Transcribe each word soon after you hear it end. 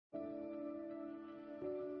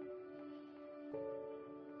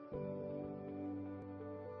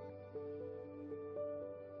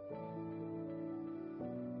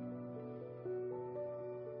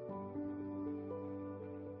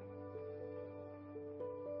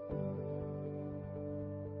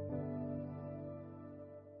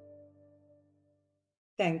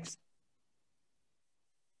Thanks.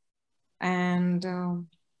 And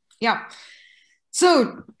yeah,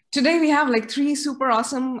 so today we have like three super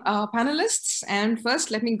awesome panelists. And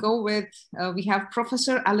first, let me go with, we have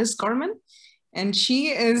Professor Alice Gorman, and she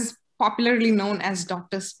is popularly known as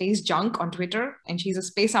Dr. Space Junk on Twitter, and she's a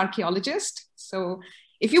space archaeologist. So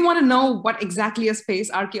if you want to know what exactly a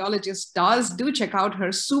space archaeologist does, do check out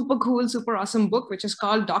her super cool, super awesome book, which is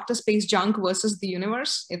called Dr. Space Junk versus the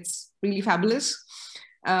Universe. It's really fabulous.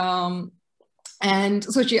 And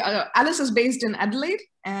so Alice is based in Adelaide,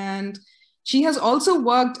 and she has also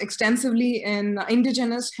worked extensively in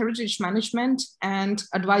Indigenous heritage management and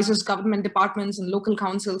advises government departments and local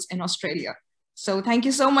councils in Australia. So thank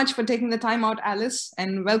you so much for taking the time out, Alice,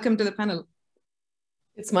 and welcome to the panel.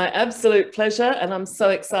 It's my absolute pleasure, and I'm so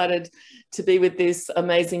excited to be with this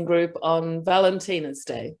amazing group on Valentina's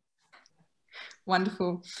Day.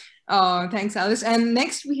 Wonderful. Thanks, Alice. And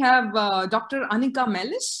next we have Dr. Anika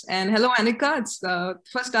Mehlis. And hello, Anika. It's the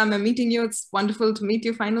first time I'm meeting you. It's wonderful to meet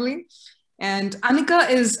you finally. And Anika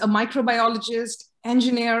is a microbiologist,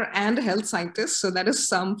 engineer, and a health scientist. So that is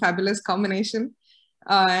some fabulous combination.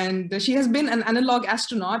 And she has been an analog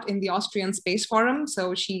astronaut in the Austrian Space Forum.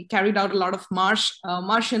 So she carried out a lot of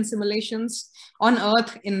Martian simulations on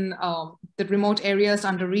Earth in the remote areas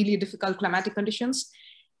under really difficult climatic conditions.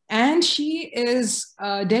 And she is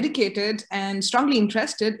dedicated and strongly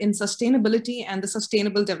interested in sustainability and the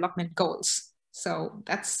sustainable development goals. So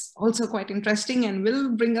that's also quite interesting and will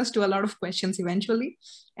bring us to a lot of questions eventually.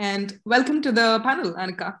 And welcome to the panel,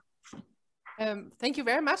 Anika. Thank you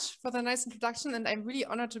very much for the nice introduction, and I'm really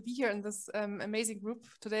honored to be here in this amazing group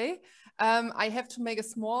today. I have to make a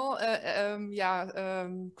small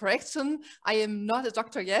correction. I am not a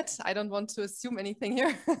doctor yet. I don't want to assume anything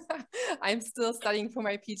here. I'm still studying for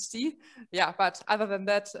my PhD. Yeah, but other than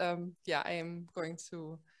that, I am going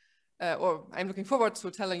to, or I'm looking forward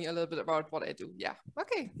to telling you a little bit about what I do. Yeah,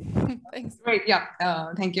 okay, thanks. Great, yeah,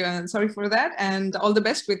 thank you, and sorry for that, and all the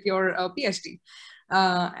best with your PhD.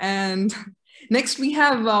 And next, we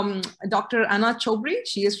have Dr. Anna Chrobry.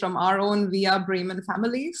 She is from our own WIA Bremen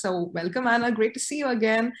family. So welcome, Anna. Great to see you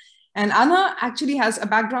again. And Anna actually has a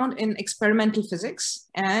background in experimental physics,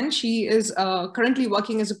 and she is currently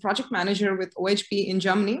working as a project manager with OHB in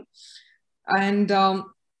Germany. And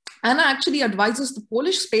Anna actually advises the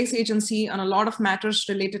Polish Space Agency on a lot of matters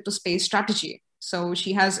related to space strategy. So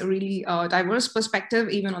she has a really diverse perspective,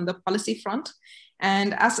 even on the policy front.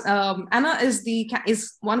 And as Anna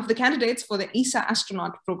is one of the candidates for the ESA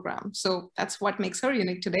astronaut program. So that's what makes her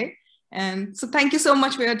unique today. And so thank you so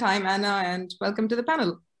much for your time, Anna, and welcome to the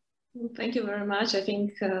panel. Thank you very much. I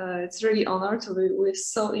think it's really an honor to be with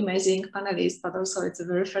so amazing panelists, but also it's the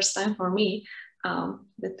very first time for me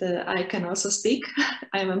that I can also speak.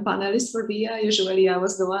 I'm a panelist for WIA. Usually I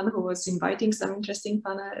was the one who was inviting some interesting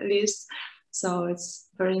panelists. So it's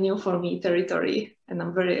very new for me territory, and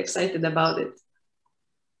I'm very excited about it.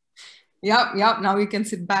 Yeah. Now you can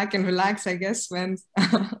sit back and relax, I guess, when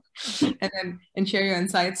and share your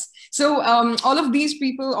insights. So all of these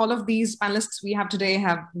people, all of these panelists we have today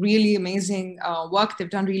have really amazing work. They've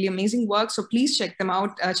done really amazing work. So please check them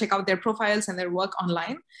out. Check out their profiles and their work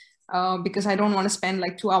online, because I don't want to spend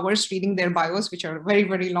like 2 hours reading their bios, which are very,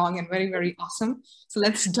 very long and very, very awesome. So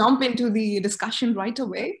let's jump into the discussion right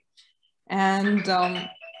away. And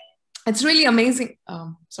it's really amazing.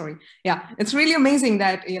 It's really amazing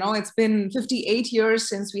that, you know, it's been 58 years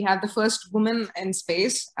since we had the first woman in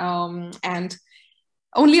space, and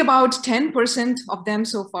only about 10% of them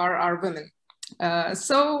so far are women.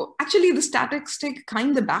 So actually the statistic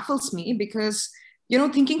kind of baffles me because, you know,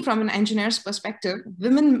 thinking from an engineer's perspective,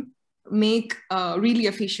 women make really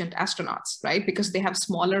efficient astronauts, right? Because they have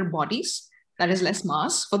smaller bodies, that is less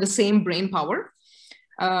mass for the same brain power.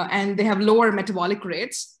 And they have lower metabolic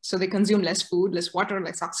rates, so they consume less food, less water,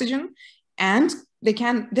 less oxygen, and they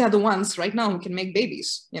are the ones right now who can make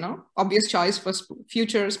babies, you know, obvious choice for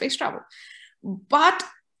future space travel. But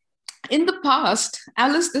in the past,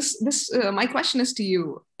 Alice, my question is to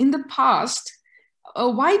you. In the past,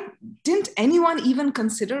 why didn't anyone even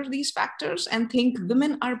consider these factors and think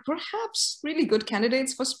women are perhaps really good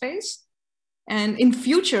candidates for space? And in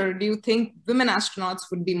future, do you think women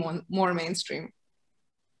astronauts would be more mainstream?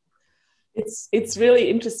 It's really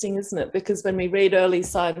interesting, isn't it? Because when we read early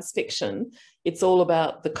science fiction, it's all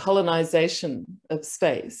about the colonization of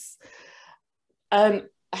space. And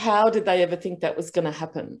how did they ever think that was going to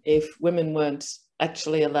happen if women weren't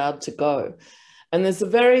actually allowed to go? And there's a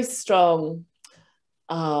very strong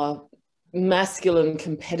masculine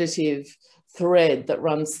competitive thread that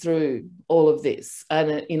runs through all of this.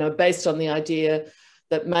 And, you know, based on the idea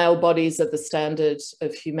that male bodies are the standard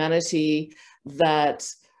of humanity, that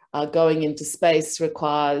going into space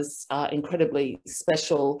requires incredibly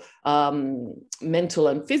special mental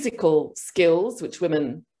and physical skills, which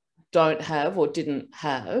women don't have or didn't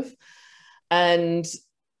have. And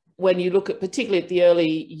when you look at particularly at the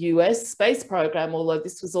early US space program, although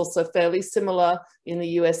this was also fairly similar in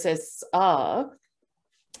the USSR,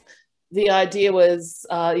 the idea was,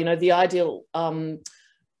 you know, the ideal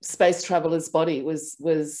space traveler's body was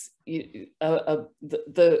the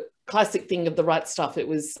classic thing of the right stuff. It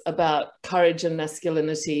was about courage and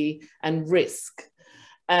masculinity and risk.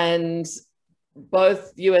 And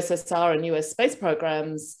both USSR and US space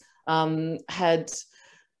programs had,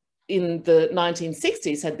 in the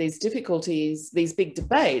 1960s, had these difficulties, these big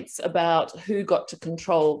debates about who got to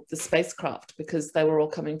control the spacecraft, because they were all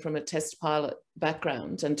coming from a test pilot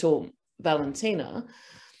background until Valentina.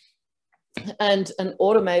 And an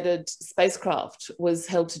automated spacecraft was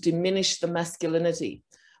held to diminish the masculinity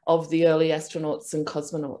of the early astronauts and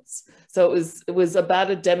cosmonauts. So it was about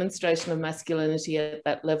a demonstration of masculinity at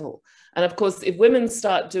that level. And of course, if women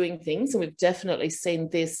start doing things, and we've definitely seen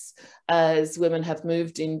this as women have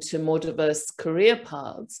moved into more diverse career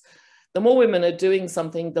paths, the more women are doing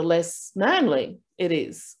something, the less manly it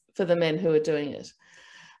is for the men who are doing it.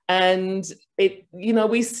 And it, you know,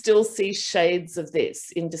 we still see shades of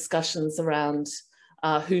this in discussions around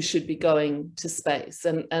who should be going to space.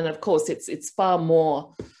 And of course, it's far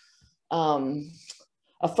more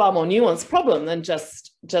a far more nuanced problem than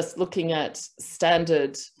just looking at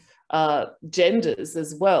standard genders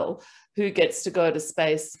as well. Who gets to go to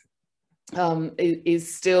space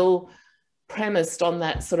is still premised on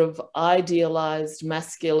that sort of idealized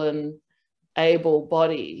masculine able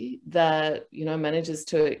body that, you know, manages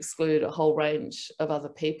to exclude a whole range of other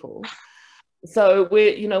people. So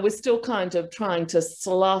we're still kind of trying to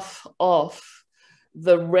slough off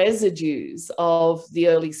the residues of the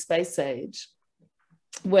early space age,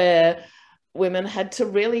 where women had to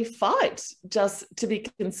really fight just to be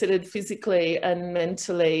considered physically and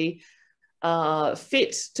mentally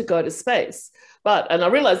fit to go to space. And I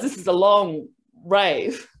realize this is a long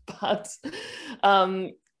rave, but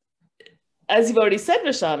as you've already said,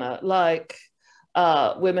 Roshana, like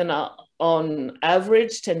women are on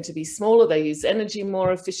average tend to be smaller, they use energy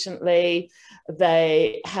more efficiently,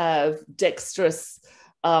 they have dexterous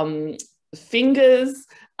fingers,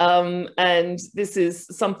 and this is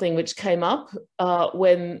something which came up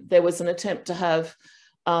when there was an attempt to have,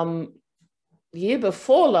 year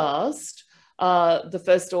before last, the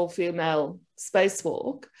first all-female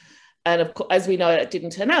spacewalk. And of course, as we know, it didn't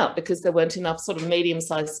turn out because there weren't enough sort of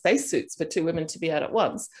medium-sized spacesuits for two women to be out at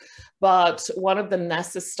once. But one of the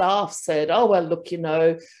NASA staff said, oh, well, look, you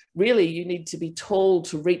know, really you need to be tall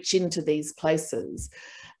to reach into these places.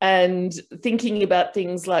 And thinking about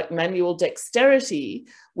things like manual dexterity,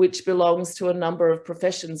 which belongs to a number of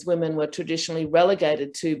professions women were traditionally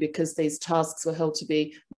relegated to because these tasks were held to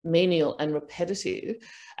be menial and repetitive,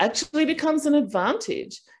 actually becomes an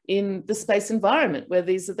advantage in the space environment where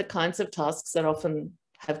these are the kinds of tasks that often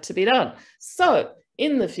have to be done. So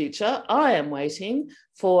in the future, I am waiting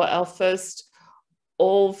for our first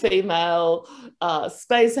all-female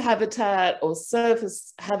space habitat or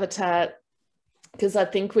surface habitat, because I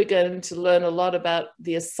think we're going to learn a lot about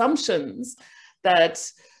the assumptions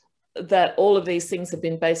that all of these things have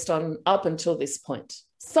been based on up until this point.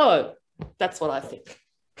 So that's what I think.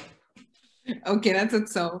 Okay, that's a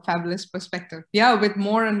so fabulous perspective. Yeah, with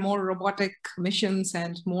more and more robotic missions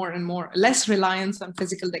and less reliance on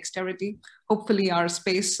physical dexterity, hopefully our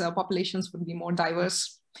space populations would be more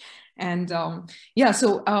diverse. And yeah,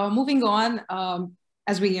 so moving on,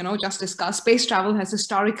 as we just discussed, space travel has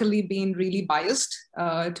historically been really biased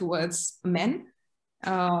towards men.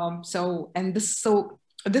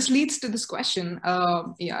 This leads to this question,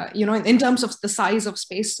 in terms of the size of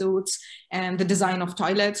spacesuits and the design of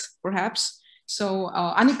toilets, perhaps. So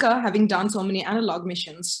Anika, having done so many analog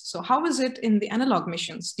missions, so how is it in the analog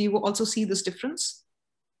missions? Do you also see this difference?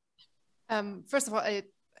 First of all, I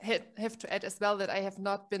have to add as well that I have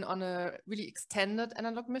not been on a really extended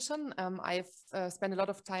analog mission. I've spent a lot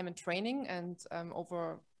of time in training and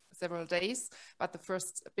over several days, but the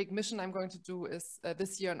first big mission I'm going to do is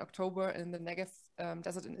this year in October in the Negev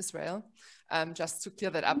desert in Israel, just to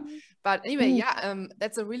clear that up. But anyway, yeah,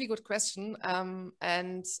 that's a really good question.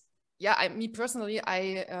 And yeah, me personally,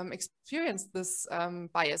 I experienced this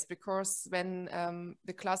bias because when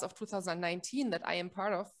the class of 2019 that I am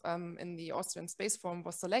part of in the Austrian Space Forum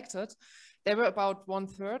was selected, there were about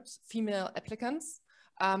 1/3 female applicants,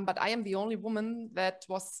 but I am the only woman that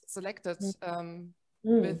was selected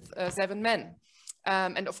with 7 men.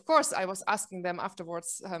 And of course, I was asking them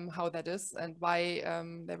afterwards how that is and why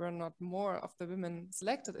there were not more of the women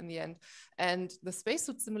selected in the end. And the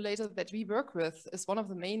spacesuit simulator that we work with is one of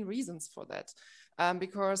the main reasons for that.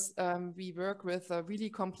 Because we work with a really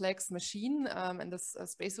complex machine, and this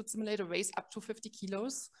spacesuit simulator weighs up to 50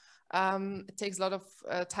 kilos. It takes a lot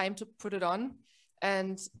of time to put it on.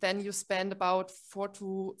 And then you spend about 4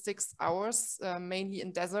 to 6 hours, mainly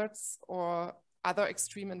in deserts or other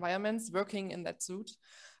extreme environments, working in that suit.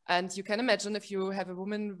 And you can imagine if you have a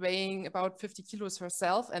woman weighing about 50 kilos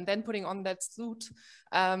herself and then putting on that suit,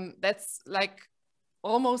 that's like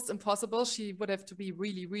almost impossible. She would have to be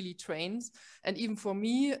really, really trained. And even for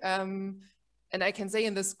me, and I can say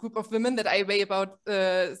in this group of women that I weigh about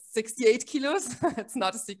 68 kilos, it's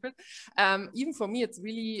not a secret. Even for me, it's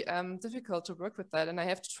really difficult to work with that, and I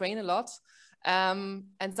have to train a lot. And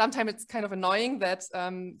sometimes it's kind of annoying that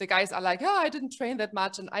the guys are like, oh, I didn't train that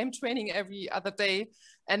much, and I'm training every other day,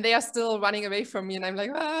 and they are still running away from me, and I'm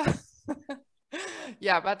like, ah.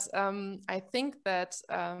 Yeah, but I think that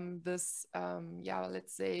this, yeah,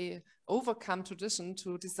 let's say, overcome tradition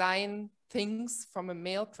to design things from a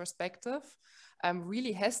male perspective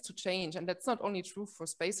really has to change. And that's not only true for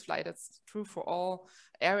spaceflight, it's true for all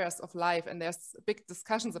areas of life. And there's big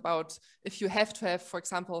discussions about if you have to have, for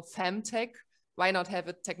example, femtech, why not have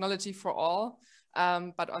a technology for all?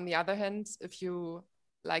 But on the other hand, if you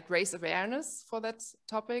like raise awareness for that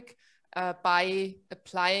topic by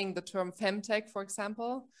applying the term femtech, for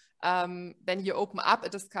example, then you open up a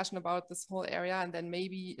discussion about this whole area, and then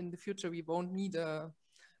maybe in the future we won't need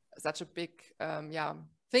such a big yeah,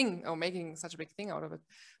 thing, or making such a big thing out of it.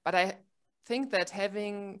 But I think that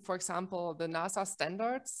having, for example, the NASA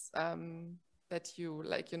standards that you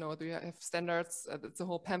like, you know, you have standards, it's a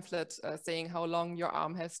whole pamphlet saying how long your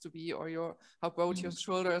arm has to be, or how broad your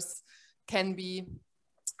shoulders can be.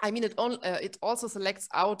 I mean, it also selects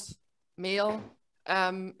out male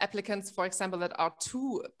applicants, for example, that are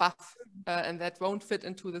too buff and that won't fit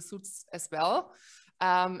into the suits as well.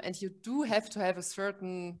 And you do have to have a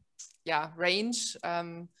certain, yeah, range,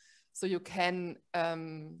 so you can,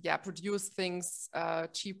 yeah, produce things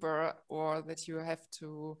cheaper, or that you have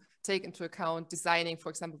to take into account designing, for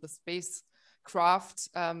example, the spacecraft.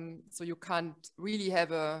 So you can't really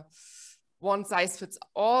have a one size fits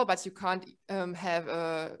all, but you can't have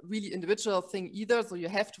a really individual thing either. So you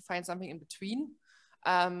have to find something in between.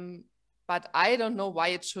 But I don't know why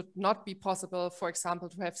it should not be possible, for example,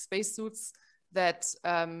 to have spacesuits that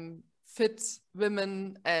fit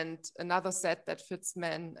women and another set that fits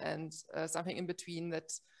men, and something in between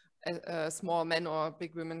that small men or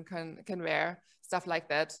big women can wear, stuff like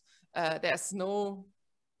that. There's no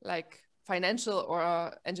like financial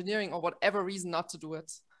or engineering or whatever reason not to do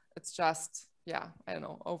it. It's just, yeah, I don't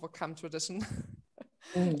know, overcome tradition.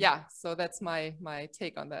 Yeah, so that's my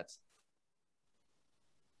take on that.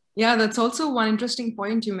 Yeah, that's also one interesting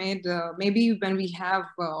point you made. Maybe when we have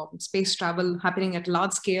space travel happening at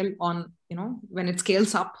large scale, on, you know, when it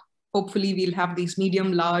scales up, hopefully we'll have these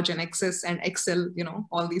medium, large, and XS and XL, you know,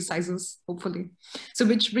 all these sizes, hopefully. So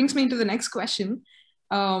which brings me to the next question.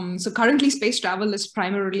 So currently space travel is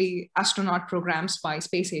primarily astronaut programs by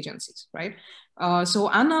space agencies, right? So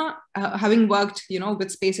Anna, having worked, you know,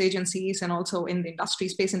 with space agencies and also in the industry,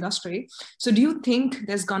 space industry, so do you think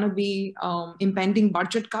there's going to be impending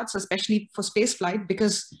budget cuts, especially for space flight?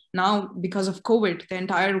 Because now, because of COVID, the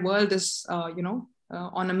entire world is, you know,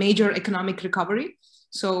 on a major economic recovery.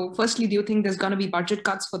 So firstly, do you think there's going to be budget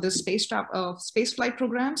cuts for this space flight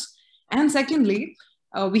programs? And secondly,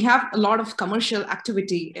 we have a lot of commercial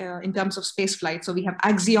activity in terms of space flight. So we have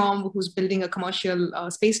Axiom, who's building a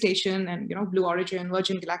commercial space station, and, you know, Blue Origin,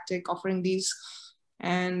 Virgin Galactic offering these.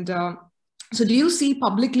 And so do you see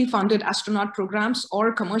publicly funded astronaut programs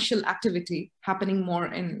or commercial activity happening more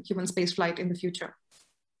in human space flight in the future?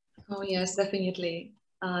 Oh yes, definitely.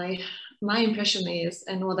 My impression is,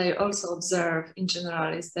 and what I also observe in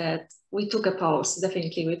general, is that we took a pause.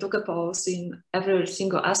 Definitely, we took a pause in every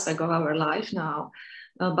single aspect of our life now.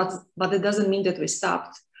 But it doesn't mean that we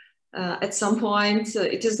stopped. At some point,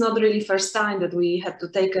 it is not really first time that we had to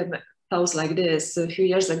take a pause like this. A few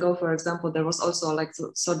years ago, for example, there was also like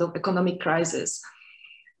sort of economic crisis.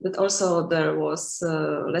 That also there was,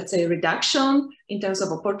 let's say, reduction in terms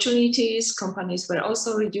of opportunities. Companies were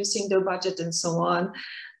also reducing their budget and so on.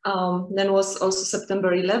 Then was also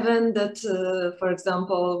September 11 that, for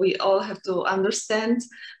example, we all have to understand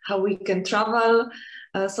how we can travel.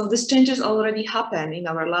 So these changes already happened in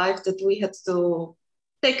our life, that we had to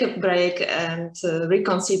take a break and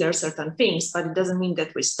reconsider certain things, but it doesn't mean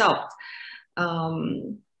that we stopped.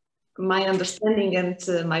 my understanding and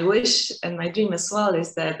my wish and my dream as well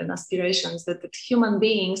is that, and aspiration is that human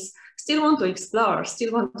beings still want to explore,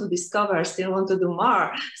 still want to discover, still want to do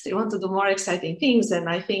more, still want to do more exciting things. And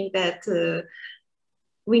I think that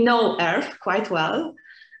we know Earth quite well.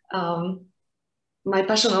 My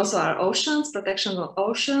passion also are oceans, protection of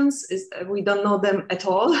oceans. We don't know them at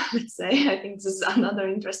all, let's say. I think this is another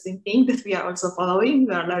interesting thing that we are also following.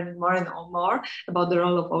 We are learning more and more about the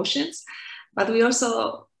role of oceans, but we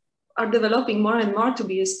also are developing more and more to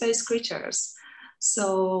be space creatures.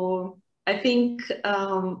 So I think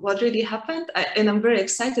what really happened, and I'm very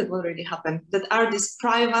excited what really happened, that are these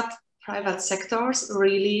private sectors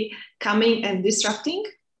really coming and disrupting.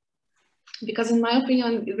 Because in my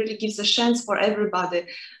opinion, it really gives a chance for everybody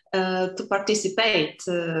to participate.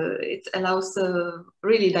 It allows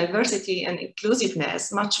really diversity and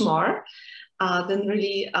inclusiveness much more than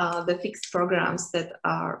really the fixed programs that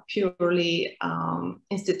are purely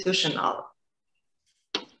institutional.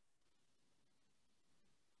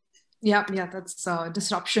 Yeah, that's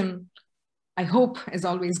disruption, I hope, is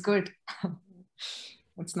always good.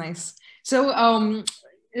 That's nice. So,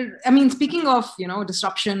 I mean, speaking of,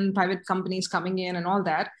 disruption, private companies coming in and all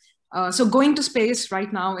that. So going to space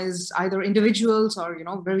right now is either individuals or,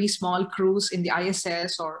 very small crews in the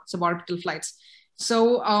ISS or suborbital flights.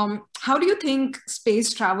 So how do you think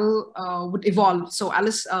space travel would evolve? So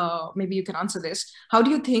Alice, maybe you can answer this. How do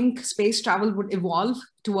you think space travel would evolve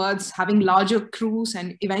towards having larger crews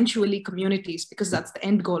and eventually communities? Because that's the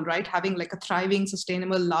end goal, right? Having like a thriving,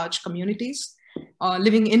 sustainable, large communities.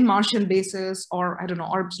 Living in Martian bases or, I don't know,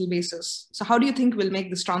 orbital bases. So how do you think we'll make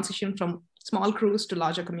this transition from small crews to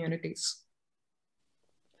larger communities?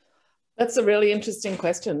 That's a really interesting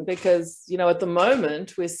question because, at the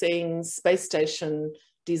moment we're seeing space station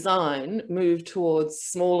design move towards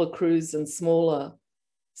smaller crews and smaller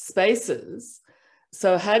spaces.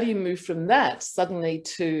 So how do you move from that suddenly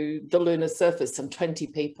to the lunar surface and 20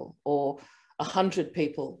 people or 100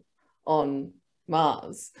 people on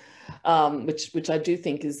Mars, which I do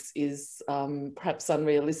think is perhaps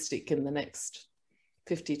unrealistic in the next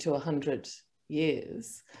 50 to 100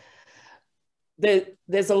 years.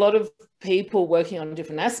 There's a lot of people working on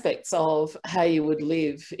different aspects of how you would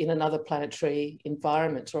live in another planetary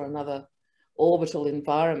environment or another orbital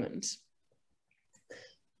environment.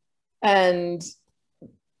 And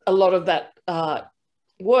a lot of that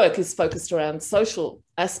work is focused around social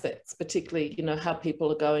aspects, particularly, how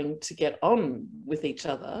people are going to get on with each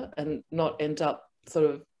other and not end up sort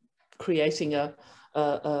of creating a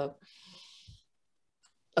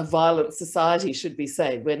violent society, should we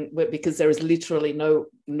say, because there is literally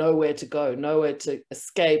nowhere to go, nowhere to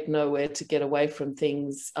escape, nowhere to get away from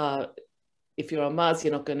things. If you're on Mars,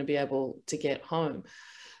 you're not going to be able to get home.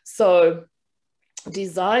 So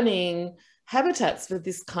designing habitats for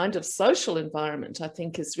this kind of social environment, I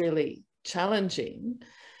think, is really challenging.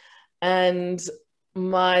 And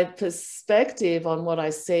my perspective on what I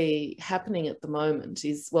see happening at the moment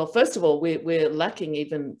is, well, first of all, we're lacking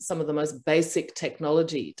even some of the most basic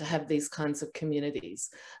technology to have these kinds of communities.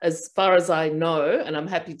 As far as I know, and I'm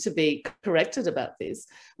happy to be corrected about this,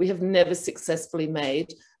 we have never successfully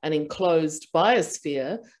made an enclosed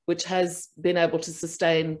biosphere which has been able to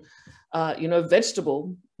sustain,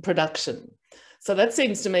 vegetable production. So that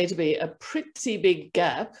seems to me to be a pretty big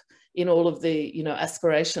gap in all of the,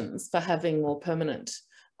 aspirations for having more permanent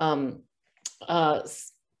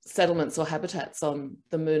settlements or habitats on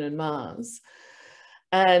the Moon and Mars.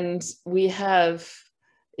 And we have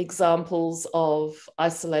examples of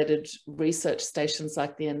isolated research stations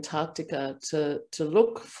like the Antarctica to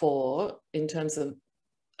look for in terms of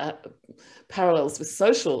parallels with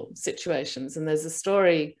social situations. And there's a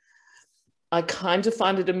story, I kind of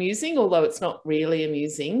find it amusing, although it's not really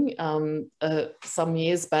amusing. Some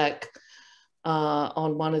years back,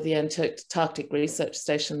 on one of the Antarctic research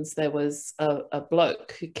stations, there was a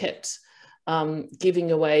bloke who kept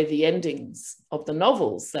giving away the endings of the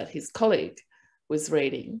novels that his colleague was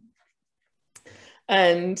reading.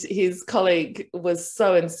 And his colleague was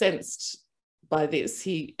so incensed by this,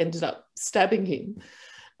 he ended up stabbing him.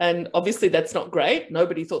 And obviously that's not great.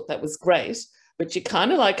 Nobody thought that was great. But you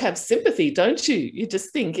kind of like have sympathy, don't you? You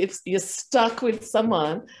just think if you're stuck with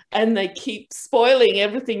someone and they keep spoiling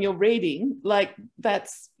everything you're reading, like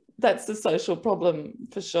that's the social problem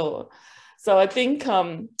for sure. So I think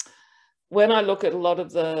when I look at a lot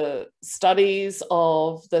of the studies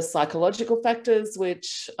of the psychological factors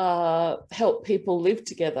which help people live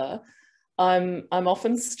together, I'm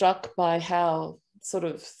often struck by how sort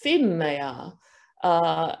of thin they are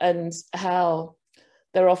and how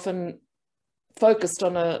they're often focused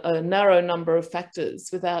on a narrow number of factors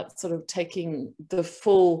without sort of taking the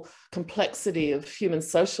full complexity of human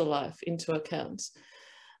social life into account.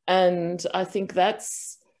 And I think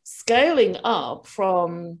that's scaling up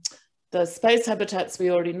from the space habitats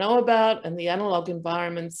we already know about and the analog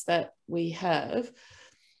environments that we have.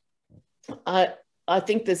 I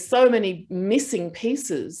think there's so many missing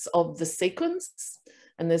pieces of the sequence,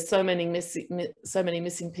 and there's so many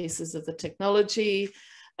missing pieces of the technology,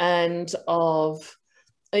 and of,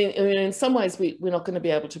 in some ways, we're not going to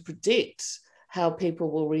be able to predict how people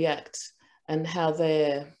will react and how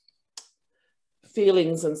their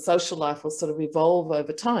feelings and social life will sort of evolve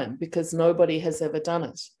over time, because nobody has ever done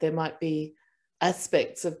it. There might be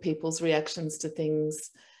aspects of people's reactions to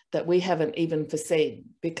things that we haven't even foreseen,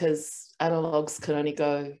 because analogues can only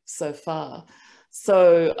go so far.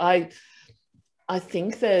 So I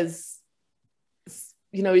think there's,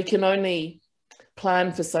 you can only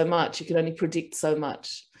plan for so much, you can only predict so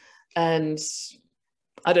much. And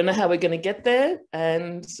I don't know how we're going to get there,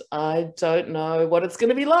 and I don't know what it's going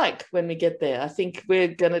to be like when we get there. I think we're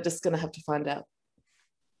just going to have to find out.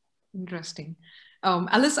 Interesting.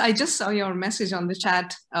 Alice, I just saw your message on the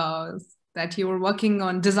chat that you were working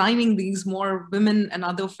on designing these more women and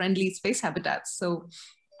other friendly space habitats. So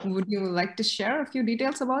would you like to share a few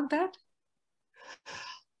details about that?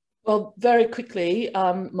 Well, very quickly,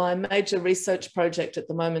 my major research project at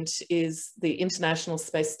the moment is the International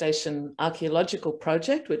Space Station Archaeological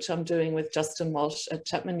Project, which I'm doing with Justin Walsh at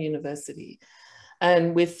Chapman University.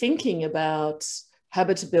 And we're thinking about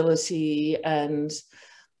habitability and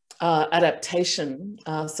adaptation,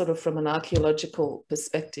 sort of from an archaeological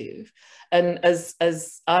perspective. And as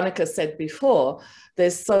Anika said before,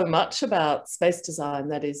 there's so much about space design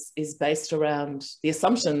that is based around the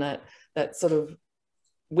assumption that sort of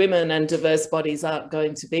women and diverse bodies aren't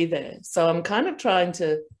going to be there. So I'm kind of trying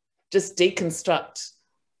to just deconstruct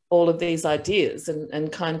all of these ideas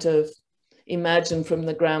and kind of imagine from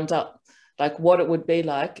the ground up, like what it would be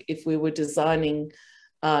like if we were designing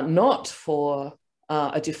not for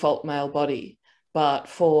a default male body, but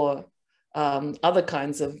for other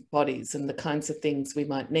kinds of bodies and the kinds of things we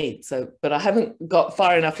might need. So, but I haven't got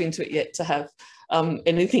far enough into it yet to have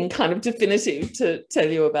anything kind of definitive to tell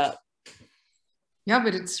you about. Yeah,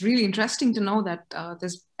 but it's really interesting to know that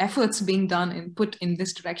there's efforts being done and put in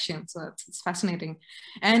this direction. So it's fascinating.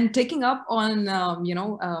 And taking up on,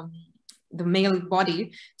 the male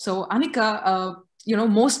body. So Anika,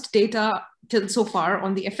 most data till so far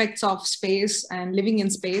on the effects of space and living in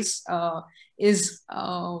space is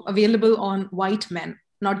available on white men,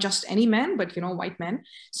 not just any men, but, white men.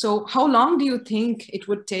 So how long do you think it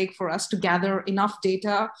would take for us to gather enough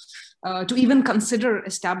data to even consider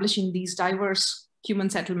establishing these diverse human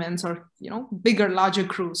settlements or, bigger, larger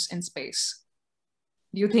crews in space?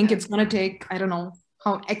 Do you think it's going to take, I don't know,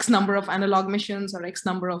 how X number of analog missions or X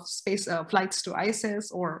number of space flights to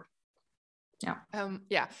ISS, or,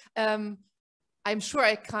 I'm sure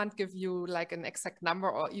I can't give you like an exact number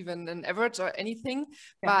or even an average or anything,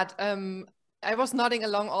 but I was nodding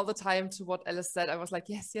along all the time to what Alice said. I was like,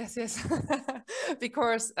 yes, yes, yes,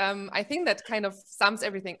 because I think that kind of sums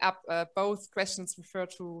everything up. Both questions refer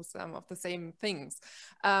to some of the same things.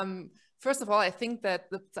 First of all, I think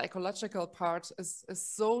that the psychological part is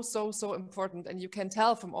so important. And you can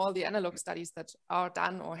tell from all the analog studies that are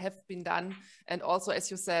done or have been done. And also,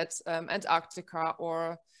 as you said, Antarctica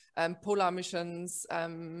or polar missions,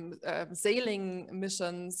 sailing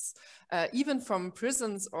missions, even from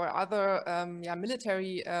prisons or other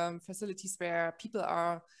military facilities where people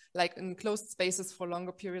are like in closed spaces for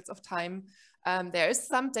longer periods of time. There is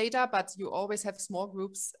some data, but you always have small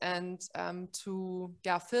groups, and to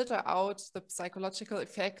filter out the psychological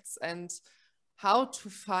effects and how to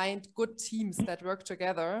find good teams that work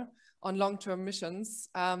together on long-term missions.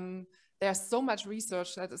 There's so much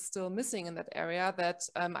research that is still missing in that area that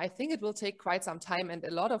I think it will take quite some time and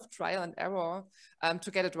a lot of trial and error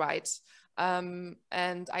to get it right. And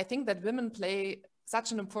I think that women play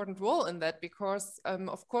such an important role in that because,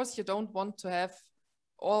 of course, you don't want to have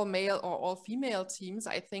all male or all female teams.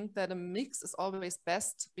 I think that a mix is always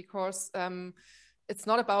best because it's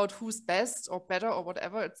not about who's best or better or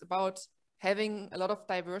whatever. It's about having a lot of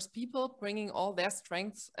diverse people, bringing all their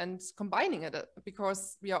strengths and combining it,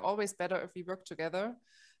 because we are always better if we work together.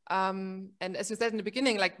 And as you said in the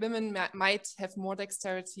beginning, like women might have more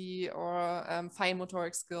dexterity or fine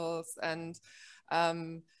motoric skills, and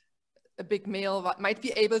a big male might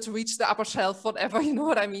be able to reach the upper shelf, whatever, you know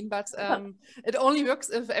what I mean? But it only works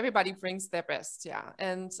if everybody brings their best,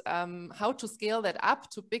 And how to scale that up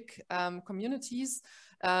to big communities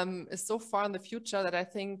is so far in the future that I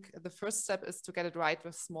think the first step is to get it right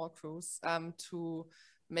with small crews to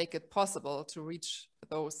make it possible to reach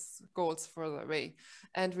those goals further away.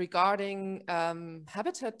 And regarding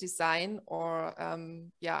habitat design or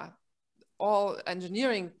all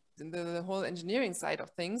engineering, the whole engineering side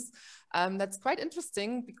of things, that's quite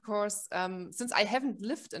interesting because since I haven't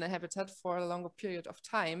lived in a habitat for a longer period of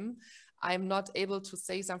time, I'm not able to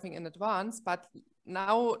say something in advance, but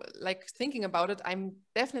now, like thinking about it, I'm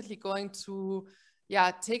definitely going to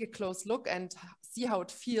take a close look and see how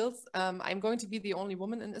it feels. I'm going to be the only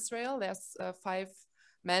woman in Israel. There's 5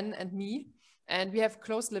 men and me, and we have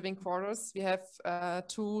close living quarters. We have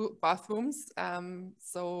 2 bathrooms,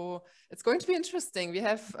 so it's going to be interesting. We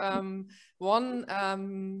have one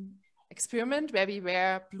experiment where we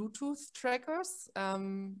wear Bluetooth trackers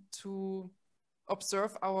to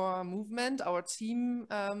observe our movement, our team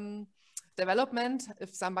development,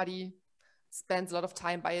 if somebody spends a lot of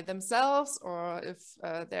time by themselves or if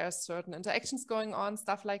there are certain interactions going on,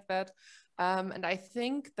 stuff like that. And I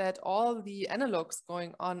think that all the analogues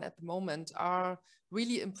going on at the moment are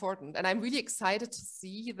really important. And I'm really excited to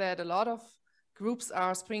see that a lot of groups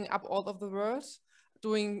are springing up all over the world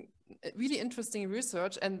doing really interesting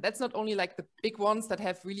research. And that's not only like the big ones that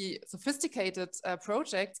have really sophisticated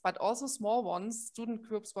projects, but also small ones, student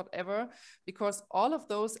groups, whatever, because all of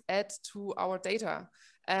those add to our data.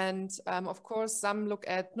 And of course, some look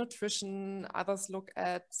at nutrition, others look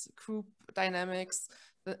at group dynamics.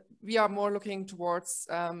 We are more looking towards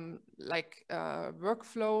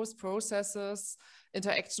workflows, processes,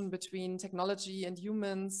 interaction between technology and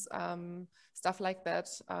humans, stuff like that.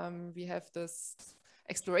 We have this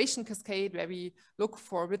exploration cascade where we look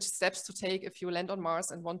for which steps to take if you land on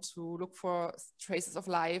Mars and want to look for traces of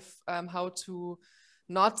life, how to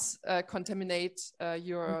not contaminate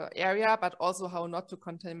your area, but also how not to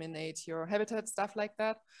contaminate your habitat, stuff like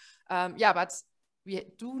that. But we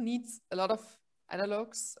do need a lot of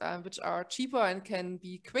analogues, which are cheaper and can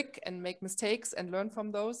be quick and make mistakes and learn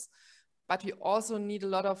from those. But we also need a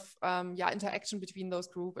lot of interaction between those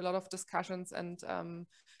groups, a lot of discussions and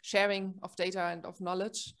sharing of data and of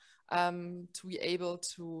knowledge to be able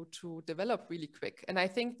to develop really quick. And I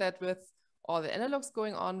think that with all the analogues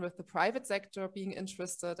going on, with the private sector being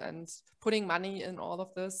interested and putting money in all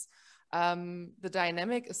of this, the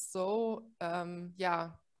dynamic is so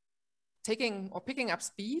picking up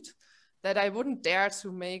speed that I wouldn't dare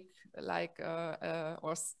to make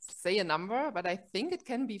or say a number, but I think it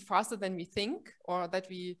can be faster than we think or that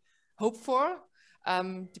we hope for,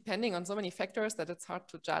 depending on so many factors that it's hard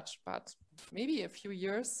to judge. But maybe a few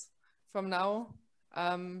years from now,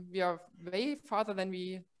 we are way farther than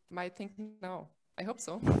we might think now. I hope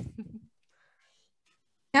so.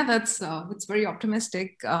 Yeah, that's very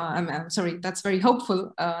optimistic. I'm sorry, that's very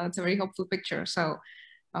hopeful. It's a very hopeful picture. So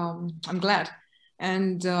I'm glad.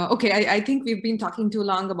 And okay, I think we've been talking too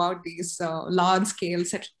long about these large scale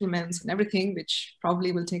settlements and everything, which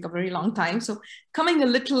probably will take a very long time. So coming a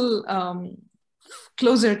little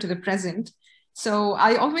closer to the present. So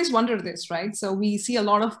I always wonder this, right? So we see a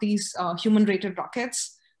lot of these human-rated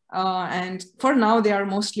rockets, and for now they are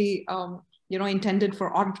mostly, intended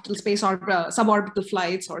for orbital space or suborbital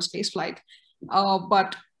flights or space flight.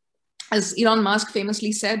 But as Elon Musk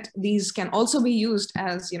famously said, these can also be used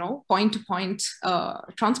as, point-to-point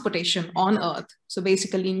transportation on Earth. So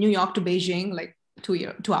basically New York to Beijing, like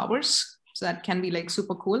 2 hours. So that can be like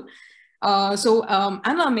super cool. So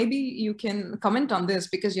Anna, maybe you can comment on this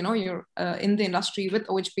because, you're in the industry with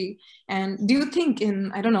OHB. And do you think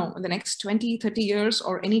in, I don't know, the next 20, 30 years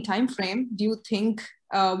or any time frame, do you think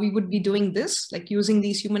we would be doing this, like using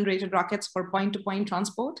these human-rated rockets for point-to-point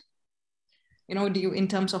transport? Do you, in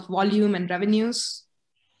terms of volume and revenues?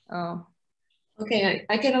 Okay,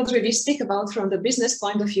 I cannot really speak about from the business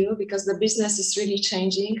point of view because the business is really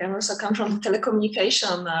changing. I also come from the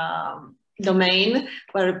telecommunication domain,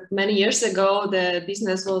 where many years ago the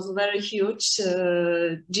business was very huge,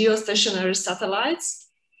 geostationary satellites.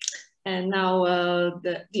 And now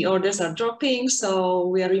the orders are dropping. So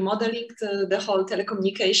we are remodeling the whole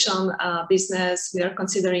telecommunication business. We are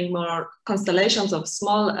considering more constellations of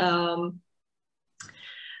small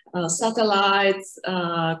satellites,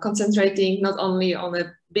 concentrating not only on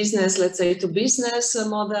a business, let's say to business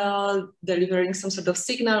model, delivering some sort of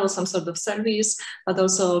signal or some sort of service, but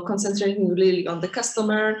also concentrating really on the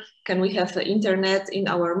customer. Can we have the internet in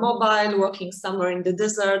our mobile, working somewhere in the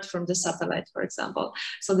desert from the satellite, for example?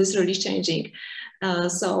 So this is really changing.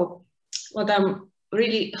 So what I'm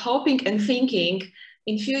really hoping and thinking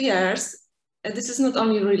in few years, this is not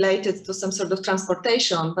only related to some sort of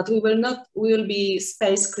transportation, but we will be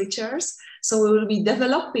space creatures. So we will be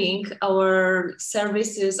developing our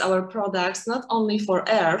services, our products, not only for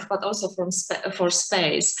Earth, but also for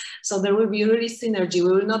space. So there will be really synergy.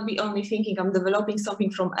 We will not be only thinking, I'm developing something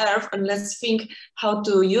from Earth and let's think how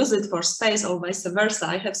to use it for space or vice versa.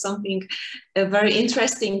 I have something very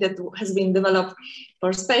interesting that has been developed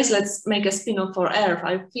for space. Let's make a spin-off for Earth.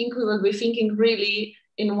 I think we will be thinking really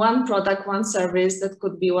in one product, one service that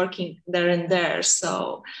could be working there and there.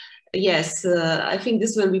 So yes, I think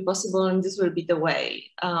this will be possible and this will be the way,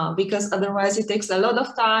 because otherwise it takes a lot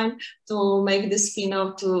of time to make this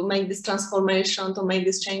spin-off, to make this transformation, to make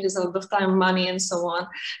these changes, a lot of time, money, and so on,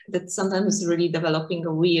 that sometimes is really developing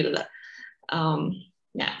a wheel.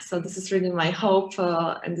 Yeah, so this is really my hope,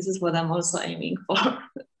 and this is what I'm also aiming for,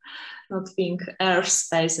 not think Earth,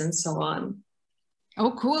 space, and so on.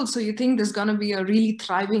 Oh, cool. So you think there's going to be a really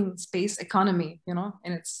thriving space economy, you know,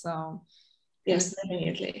 and it's... yes,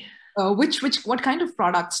 definitely. What kind of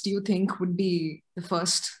products do you think would be the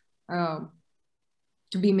first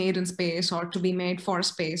to be made in space or to be made for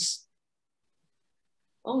space?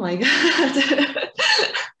 Oh my God.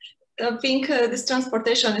 I think this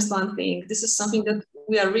transportation is one thing. This is something that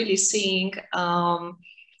we are really seeing,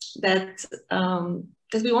 that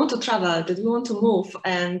we want to travel, that we want to move,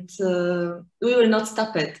 and we will not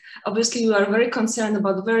stop it. Obviously, we are very concerned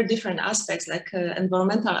about very different aspects, like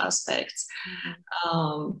environmental aspects.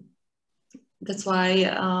 That's why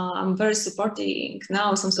I'm very supporting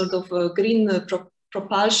now some sort of green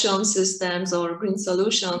propulsion systems or green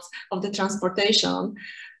solutions of the transportation.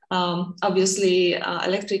 Obviously,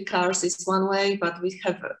 electric cars is one way, but we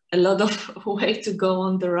have a lot of way to go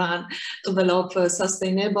on the run to develop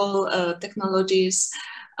sustainable technologies.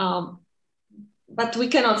 But we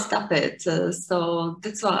cannot stop it. So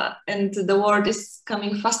that's why, and the world is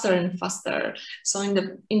coming faster and faster. So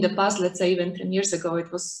in the past, let's say even 10 years ago,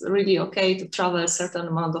 it was really okay to travel a certain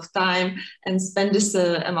amount of time and spend this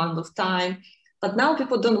amount of time. But now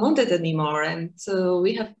people don't want it anymore. And so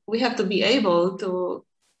we have to be able to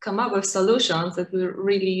come up with solutions that will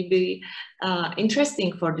really be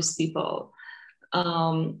interesting for these people.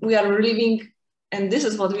 We are living, and this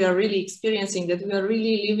is what we are really experiencing, that we are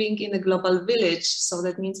really living in a global village. So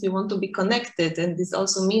that means we want to be connected. And this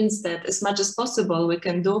also means that as much as possible, we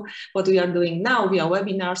can do what we are doing now via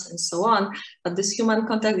webinars and so on. But this human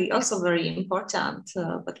contact is also very important.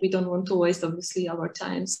 But we don't want to waste, obviously, our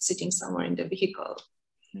time sitting somewhere in the vehicle.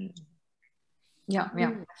 Yeah,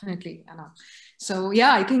 definitely, Anna. So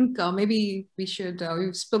yeah, I think maybe we should,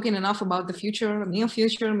 we've spoken enough about the future, near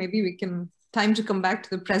future, maybe we can, time to come back to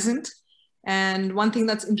the present. And one thing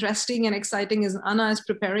that's interesting and exciting is Anna is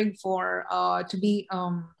preparing for to be,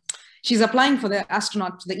 she's applying for the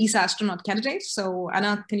astronaut, the ESA astronaut candidate. So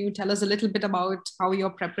Anna, can you tell us a little bit about how your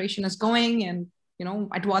preparation is going and, you know,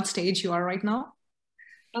 at what stage you are right now?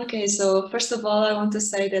 Okay, so first of all, I want to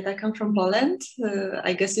say that I come from Poland.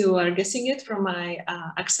 I guess you are guessing it from my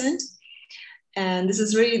accent. And this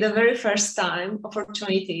is really the very first time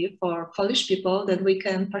opportunity for Polish people that we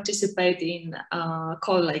can participate in a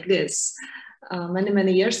call like this.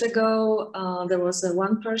 Many years ago, there was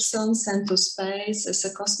one person sent to space as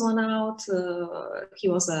a cosmonaut. He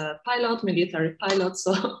was a pilot, military pilot,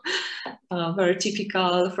 so very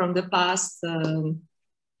typical from the past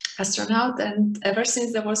astronaut. And ever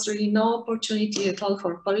since, there was really no opportunity at all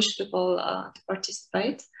for Polish people to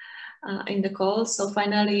participate in the call. So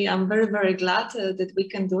finally, I'm very glad that we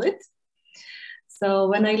can do it. So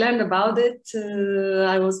when I learned about it,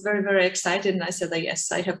 I was very excited, and I said,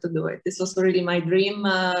 yes, I have to do it. This was really my dream,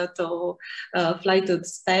 to fly to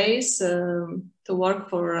space, to work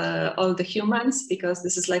for all the humans, because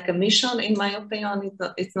this is like a mission, in my opinion.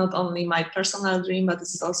 It's not only my personal dream, but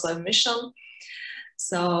this is also a mission.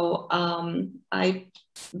 So I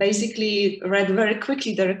basically read very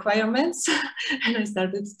quickly the requirements and I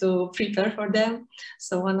started to prepare for them.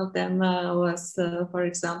 So one of them was, for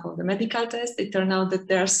example, the medical test. It turned out that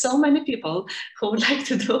there are so many people who would like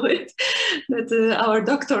to do it that our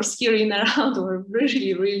doctors here in around were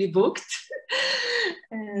really booked.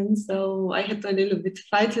 And so I had to a little bit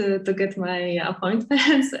fight to get my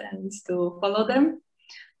appointments and to follow them,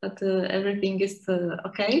 but everything is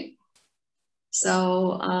okay.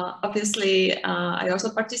 So obviously, I also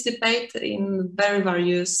participate in very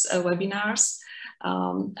various webinars.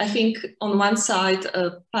 I think on one side,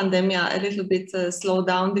 pandemic a little bit slowed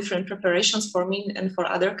down different preparations for me and for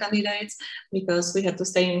other candidates, because we had to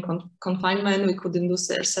stay in confinement. We couldn't do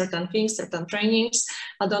certain things, certain trainings.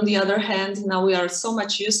 But on the other hand, now we are so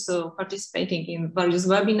much used to participating in various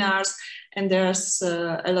webinars, and there's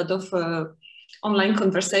a lot of online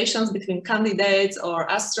conversations between candidates or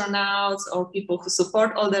astronauts or people who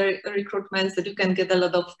support all the recruitments, that you can get a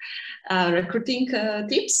lot of recruiting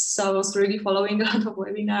tips. So I was really following a lot of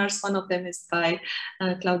webinars. One of them is by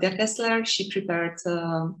Claudia Kessler. She prepared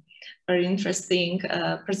very interesting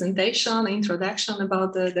presentation, introduction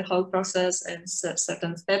about the whole process and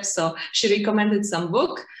certain steps. So she recommended some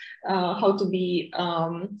book, how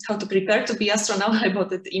to prepare to be astronaut. I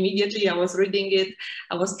bought it immediately. I was reading it.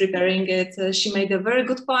 I was preparing it. She made a very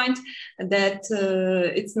good point that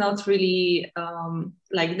it's not really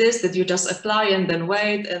like this, that you just apply and then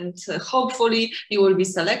wait and hopefully you will be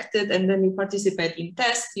selected and then you participate in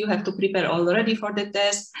tests. You have to prepare already for the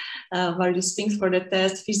test, various things for the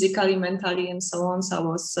test, physically, mentally, and so on. So I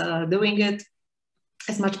was doing it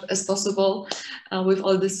as much as possible with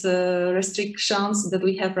all these restrictions that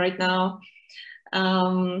we have right now.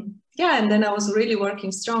 Yeah, and then I was really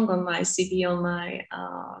working strong on my CV, on my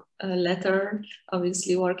letter,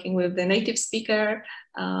 obviously working with the native speaker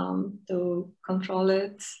to control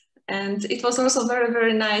it. And it was also very,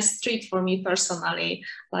 very nice treat for me personally.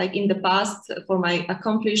 Like in the past, for my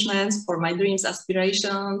accomplishments, for my dreams,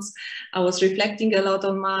 aspirations, I was reflecting a lot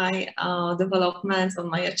on my developments, on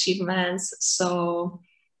my achievements. So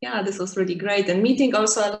yeah, this was really great. And meeting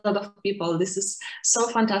also a lot of people. This is so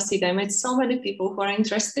fantastic. I met so many people who are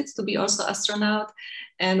interested to be also astronaut.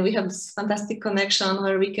 And we have this fantastic connection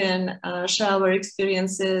where we can share our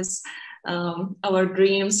experiences, our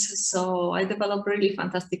dreams. So I developed really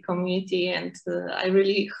fantastic community, and I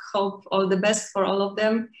really hope all the best for all of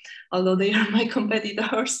them, although they are my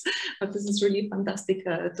competitors. But this is really fantastic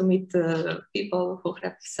to meet people who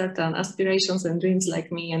have certain aspirations and dreams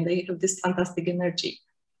like me, and they have this fantastic energy.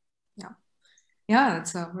 Yeah,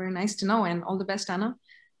 that's very nice to know, and all the best, Anna.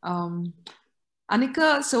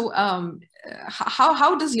 Anika, so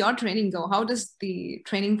how does your training go? How does the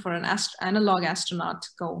training for an analog astronaut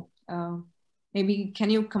go? Maybe can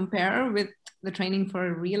you compare with the training for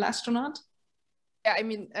a real astronaut? Yeah, I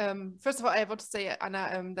mean, first of all, I want to say,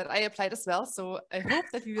 Anna, that I applied as well. So I hope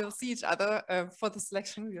that we will see each other for the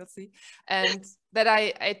selection. We will see. And that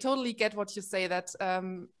I totally get what you say, that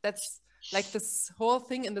that's like this whole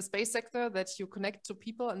thing in the space sector, that you connect to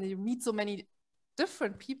people and you meet so many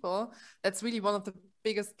different people. That's really one of the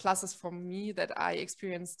biggest pluses for me that I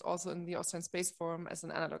experienced also in the Austrian Space Forum as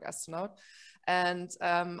an analog astronaut. And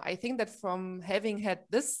I think that from having had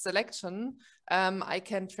this selection, I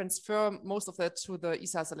can transfer most of that to the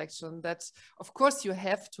ESA selection. That, of course, you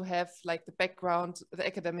have to have like the background, the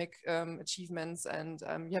academic achievements, and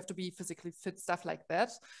you have to be physically fit, stuff like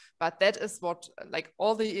that. But that is what like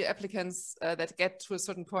all the applicants that get to a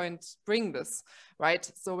certain point bring this, right?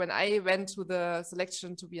 So when I went to the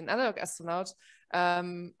selection to be an analog astronaut,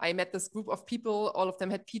 I met this group of people. All of them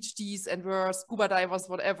had PhDs and were scuba divers,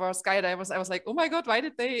 whatever, skydivers. I was like, oh my God, why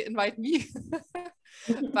did they invite me?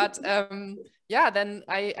 But yeah, then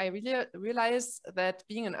I really realized that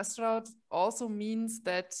being an astronaut also means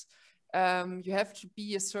that you have to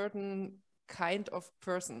be a certain kind of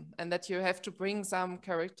person, and that you have to bring some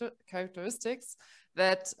characteristics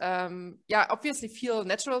that, yeah, obviously feel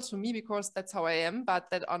natural to me because that's how I am,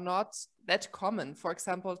 but that are not that common. For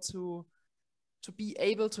example, to be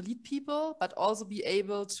able to lead people, but also be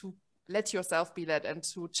able to let yourself be led and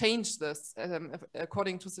to change this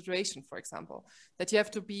according to situation, for example. That you have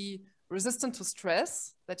to be resistant to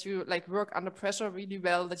stress, that you like work under pressure really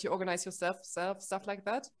well, that you organize yourself, stuff like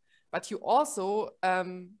that. But you also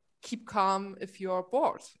keep calm if you're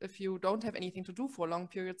bored, if you don't have anything to do for long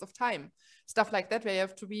periods of time. Stuff like that, where you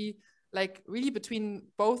have to be like really between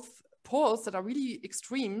both poles that are really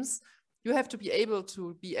extremes. You have to be able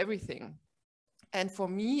to be everything. And for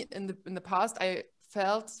me, in the past, I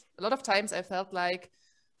felt a lot of times I felt like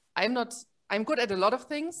I'm good at a lot of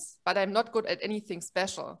things, but I'm not good at anything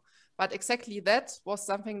special. But exactly that was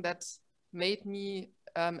something that made me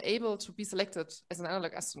able to be selected as an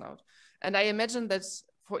analog astronaut. And I imagine that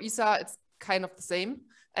for ESA, it's kind of the same.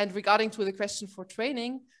 And regarding to the question for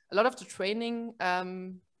training, a lot of the training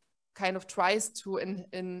kind of tries to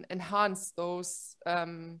enhance those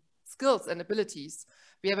skills and abilities.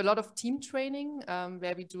 We have a lot of team training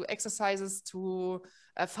where we do exercises to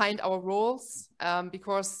find our roles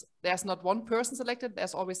because there's not one person selected,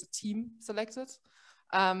 there's always a team selected.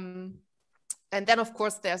 And then, of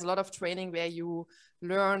course, there's a lot of training where you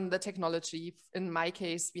learn the technology. In my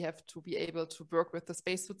case, we have to be able to work with the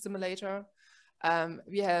spacesuit simulator.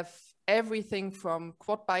 We have everything from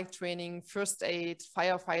quad bike training, first aid,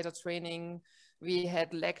 firefighter training. We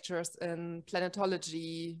had lectures in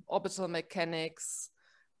planetology, orbital mechanics,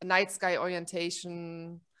 night sky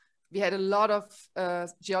orientation. We had a lot of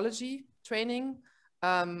geology training.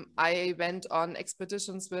 I went on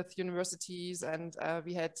expeditions with universities, and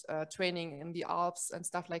we had training in the Alps and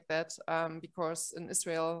stuff like that, because in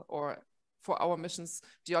Israel, or for our missions,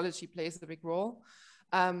 geology plays a big role.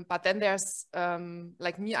 But then there's,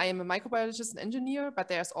 like me, I am a microbiologist and engineer, but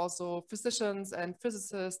there's also physicians and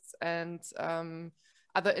physicists and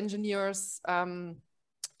other engineers,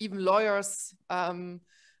 even lawyers, and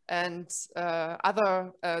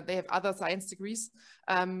they have other science degrees.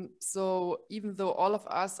 So even though all of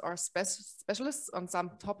us are specialists on some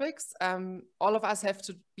topics, all of us have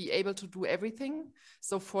to be able to do everything.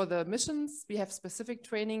 So for the missions, we have specific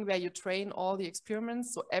training where you train all the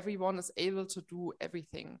experiments, so everyone is able to do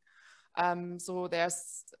everything. So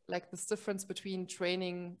there's like this difference between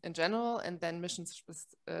training in general and then mission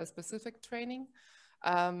specific training.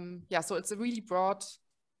 Yeah, so it's a really broad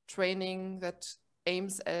training that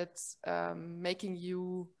aims at making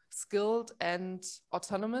you skilled and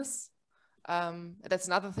autonomous. That's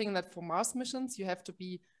another thing, that for Mars missions, you have to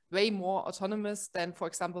be way more autonomous than, for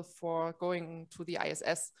example, for going to the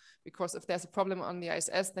ISS, because if there's a problem on the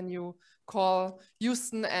ISS, then you call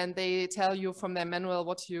Houston and they tell you from their manual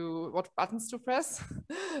what buttons to press.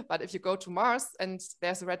 But if you go to Mars and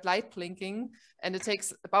there's a red light blinking, and it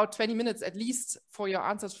takes about 20 minutes at least for your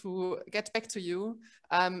answer to get back to you,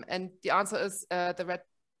 and the answer is the red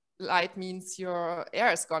light means your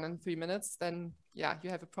air is gone in 3 minutes, then yeah, you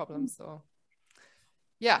have a problem. So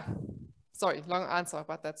yeah. Sorry, long answer,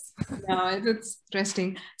 but that's... Yeah, it's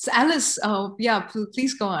interesting. So Alice, yeah,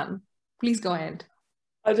 please go on. Please go ahead.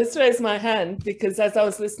 I just raised my hand because as I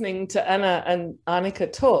was listening to Anna and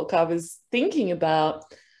Anika talk, I was thinking about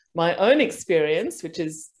my own experience, which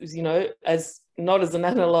is, you know, not as an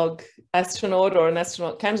analog astronaut or an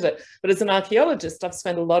astronaut candidate, but as an archaeologist. I've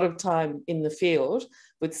spent a lot of time in the field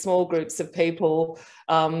with small groups of people,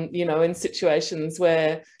 you know, in situations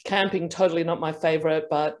where camping, totally not my favorite,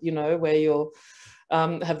 but, you know, where you'll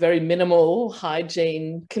have very minimal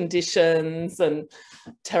hygiene conditions and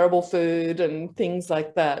terrible food and things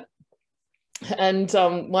like that. And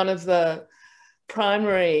one of the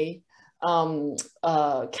primary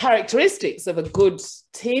characteristics of a good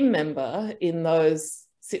team member in those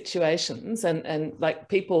situations, and like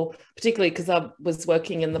people, particularly because I was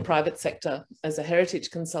working in the private sector as a heritage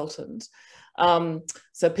consultant,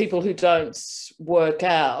 so people who don't work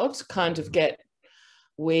out kind of get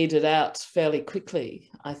weeded out fairly quickly,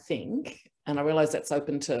 I think, and I realize that's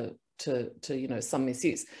open to you know, some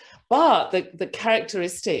misuse. But the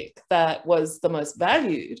characteristic that was the most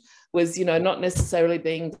valued was, you know, not necessarily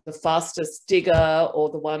being the fastest digger or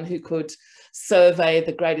the one who could survey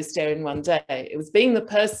the greatest area in one day. It was being the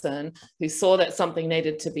person who saw that something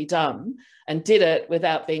needed to be done and did it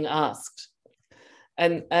without being asked.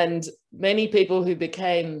 And many people who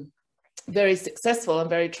became very successful and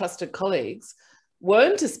very trusted colleagues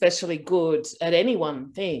weren't especially good at any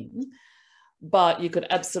one thing, but you could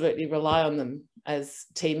absolutely rely on them as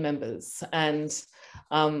team members. And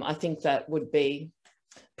I think that would be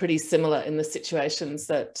pretty similar in the situations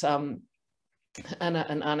that Anna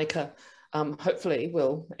and Anika hopefully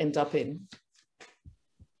will end up in.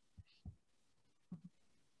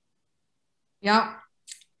 Yeah,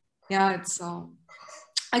 it's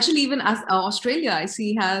actually, even as Australia, I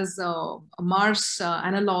see, has a Mars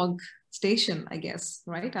analog station, I guess,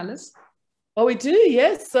 right, Alice? Oh, we do,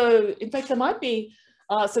 yes. So in fact, there might be,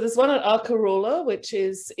 so there's one at Archaeologist, which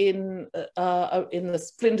is in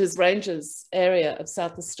the Flinders Ranges area of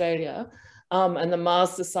South Australia. And the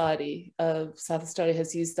Mars Society of South Australia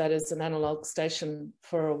has used that as an analogue station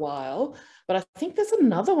for a while. But I think there's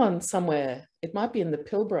another one somewhere. It might be in the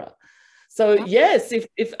Pilbara. So yes,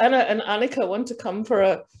 if Anna and Anika want to come for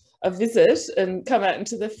a visit and come out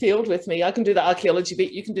into the field with me, I can do the archaeology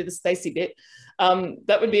bit, you can do the spacey bit.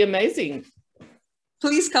 That would be amazing.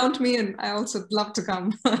 Please count me in. I also love to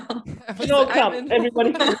come. You all come.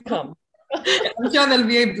 Everybody can come. I'm sure there'll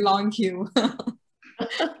be a long queue.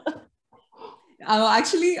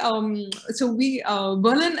 Actually, so we,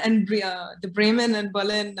 Berlin and the Bremen and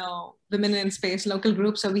Berlin Women in Space local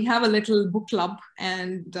group, so we have a little book club,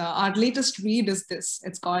 and our latest read is this.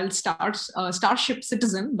 It's called Starship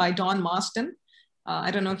Citizen by Don Marston.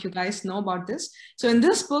 I don't know if you guys know about this. So in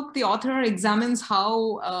this book, the author examines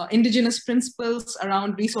how indigenous principles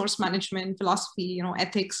around resource management, philosophy, you know,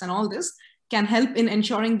 ethics and all this can help in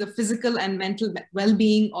ensuring the physical and mental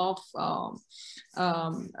well-being of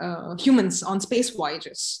humans on space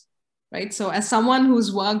voyages, right? So as someone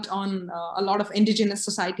who's worked on a lot of indigenous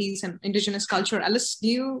societies and indigenous culture, Alice, do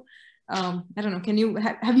you, I don't know,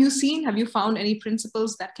 have you found any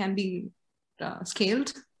principles that can be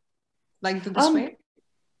scaled like this way?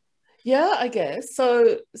 Yeah, I guess.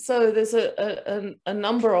 So there's a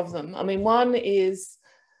number of them. I mean, one is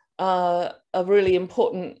a really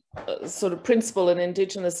important sort of principle in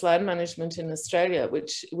Indigenous land management in Australia,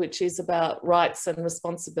 which is about rights and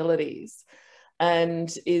responsibilities,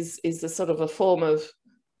 and is a sort of a form of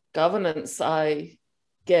governance, I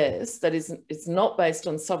guess, that is not based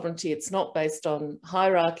on sovereignty. It's not based on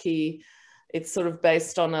hierarchy. It's sort of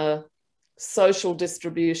based on a social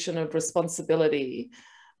distribution of responsibility,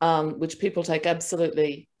 which people take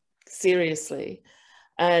absolutely seriously,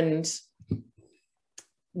 and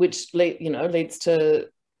which leads to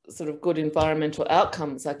sort of good environmental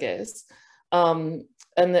outcomes, I guess. And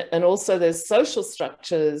also there's social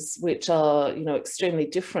structures which are, extremely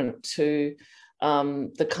different to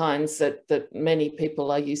the kinds that many people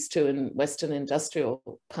are used to in Western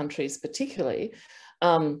industrial countries, particularly.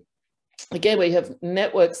 Again, we have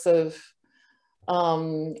networks of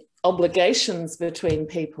obligations between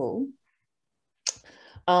people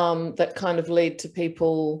that kind of lead to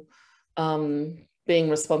people being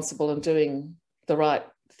responsible and doing the right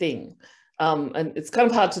thing. And it's kind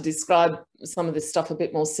of hard to describe some of this stuff a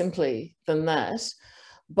bit more simply than that.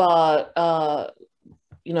 But,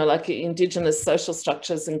 like Indigenous social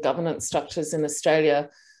structures and governance structures in Australia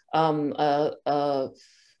are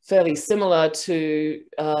fairly similar to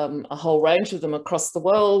a whole range of them across the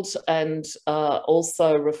world, and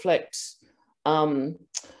also reflect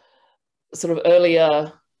sort of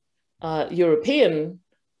earlier European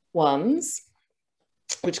ones,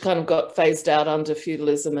 which kind of got phased out under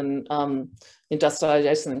feudalism and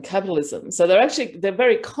industrialization and capitalism. So they're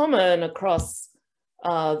very common across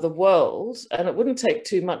the world, and it wouldn't take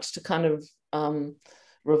too much to kind of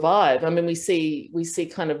revive. I mean, we see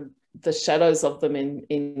kind of the shadows of them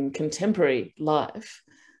in contemporary life.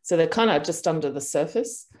 So they're kind of just under the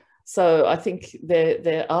surface. So I think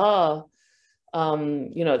there are,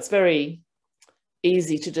 it's very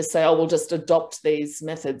easy to just say, oh, we'll just adopt these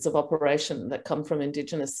methods of operation that come from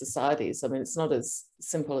Indigenous societies. I mean, it's not as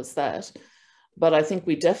simple as that. But I think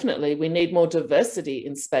we need more diversity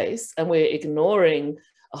in space, and we're ignoring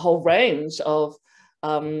a whole range of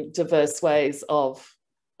diverse ways of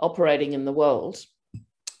operating in the world.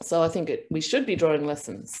 So I think we should be drawing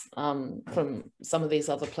lessons from some of these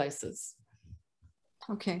other places.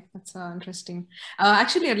 Okay, that's interesting.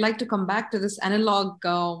 Actually, I'd like to come back to this analog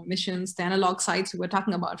missions, the analog sites we were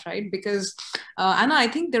talking about, right? Because Anna, I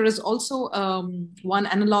think there is also one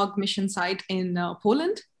analog mission site in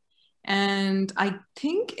Poland, and I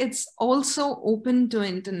think it's also open to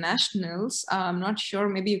internationals. I'm not sure,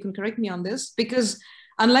 maybe you can correct me on this, because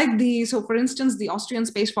unlike so for instance, the Austrian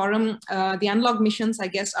Space Forum, the analog missions, I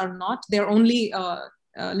guess, are not, they're only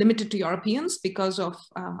limited to Europeans because of,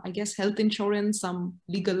 I guess, health insurance, some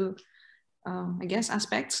legal, I guess,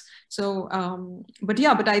 aspects. So, but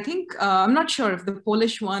I think, I'm not sure if the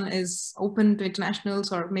Polish one is open to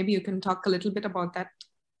internationals, or maybe you can talk a little bit about that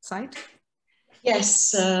site. Yes,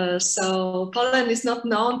 so Poland is not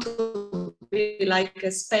known to be like a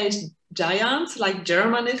space giant like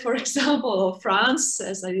Germany, for example, or France.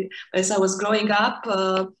 As I was growing up,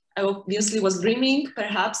 I obviously was dreaming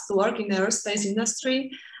perhaps to work in the aerospace industry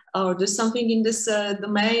or do something in this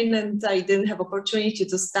domain, and I didn't have opportunity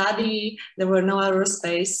to study. There were no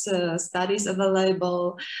aerospace studies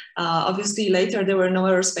available. Obviously later there were no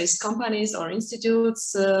aerospace companies or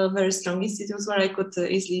institutes, very strong institutes where I could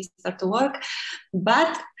easily start to work.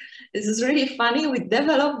 But this is really funny, we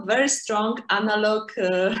developed very strong analog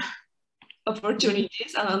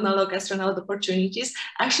opportunities, analog astronaut opportunities.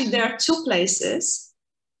 Actually, there are two places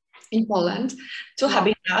in Poland, two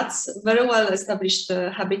habitats, very well established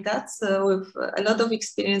habitats with a lot of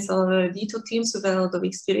experience already, two teams with a lot of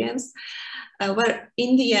experience, where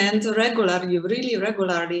in the end, really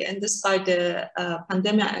regularly, and despite the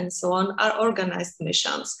pandemic and so on, are organized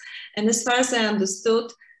missions. And as far as I understood,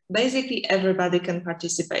 basically everybody can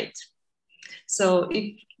participate. So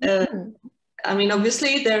I mean,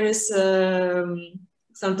 obviously there is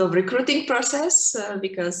sort of recruiting process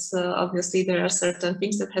because obviously there are certain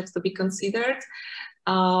things that have to be considered.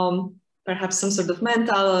 Perhaps some sort of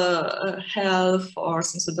mental health or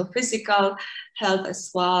some sort of physical health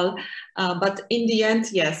as well. But in the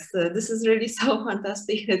end, yes, this is really so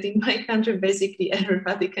fantastic that in my country, basically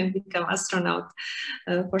everybody can become astronaut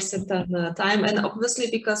for certain time. And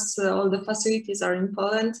obviously because all the facilities are in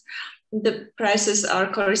Poland, the prices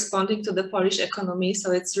are corresponding to the Polish economy,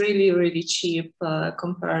 so it's really, really cheap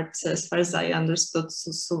compared, as far as I understood,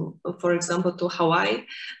 so for example, to Hawaii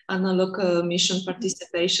analog mission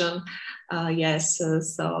participation. Yes,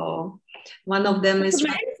 so one of them is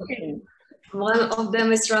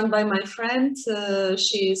run by my friend.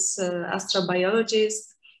 She is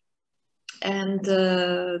astrobiologist. And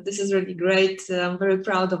this is really great. I'm very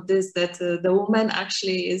proud of this, that the woman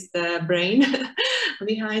actually is the brain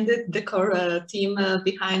behind it, the core team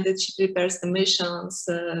behind it. She prepares the missions,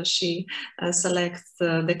 she selects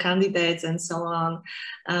the candidates and so on.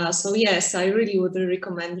 So yes, I really would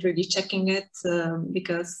recommend really checking it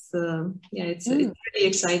because yeah, it's really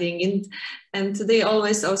exciting. And they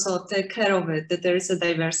always also take care of it, that there is a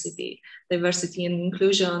diversity and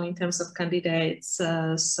inclusion in terms of candidates.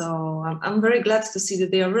 So I'm very glad to see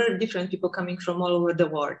that there are very different people coming from all over the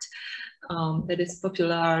world, that it's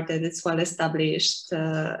popular, that it's well established,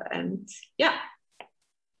 and yeah,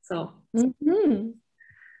 so.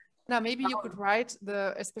 Now, maybe you could write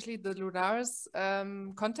especially the Lunaris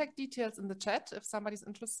contact details in the chat if somebody's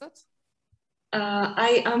interested.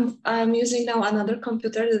 I'm using now another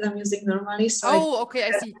computer that I'm using normally. So okay,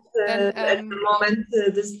 I see. Then, at the moment,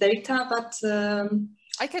 this data, but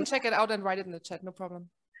I can check it out and write it in the chat, no problem.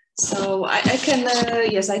 So I can,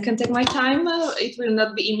 yes, I can take my time. It will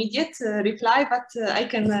not be immediate reply, but I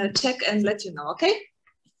can check and let you know, okay?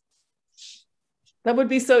 That would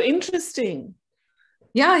be so interesting.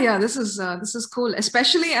 Yeah, this is cool.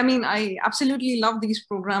 Especially, I mean, I absolutely love these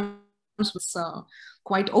programs with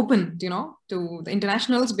quite open, you know, to the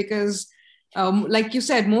internationals, because like you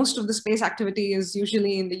said, most of the space activity is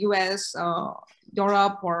usually in the US,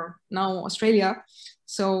 Europe, or now Australia.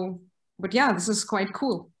 So, but yeah, this is quite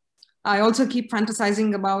cool. I also keep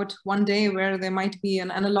fantasizing about one day where there might be an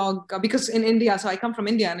analog, because in India, so I come from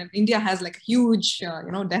India, and India has like a huge,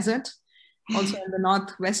 you know, desert, also in the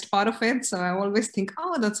northwest part of it. So I always think,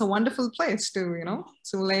 oh, that's a wonderful place to, you know,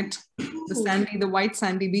 simulate the white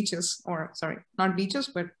sandy beaches, or sorry, not beaches,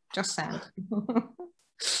 but just sand.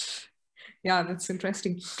 Yeah, that's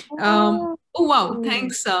interesting. Oh, wow.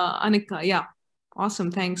 Thanks, Anika. Yeah, awesome.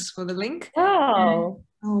 Thanks for the link. Wow.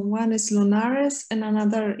 One is Lunaris and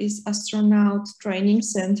another is Astronaut Training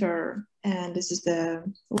Center. And this is the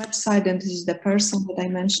website, and this is the person that I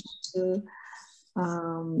mentioned too.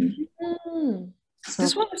 So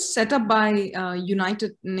this one is set up by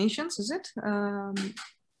United Nations, is it,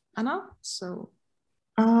 Anna? So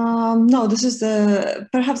no, this is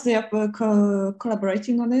perhaps they are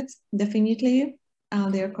collaborating on it, definitely.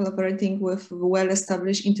 They are collaborating with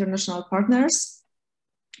well-established international partners.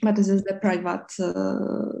 But this is the private,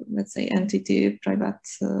 let's say, entity, private.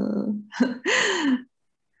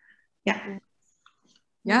 Yeah.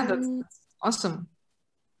 Yeah, that's awesome.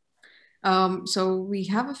 So we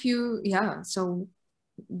have a few, yeah. So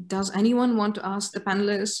does anyone want to ask the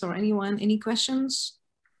panelists or anyone any questions?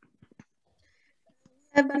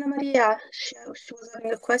 Anna Maria, she was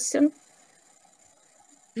having a question.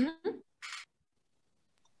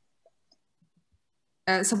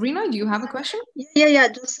 Sabrina, do you have a question? Yeah,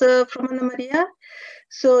 just from Anna Maria.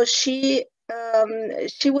 So she's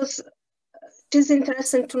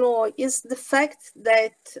interesting to know is the fact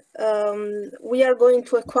that we are going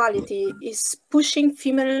to equality is pushing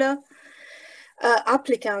female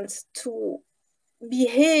applicants to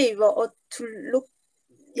behave or to look,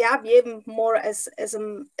 behave more as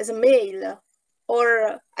a male,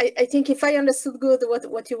 or I think if I understood good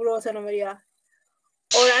what you wrote, Anna Maria.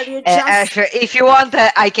 Or are you just... if you want,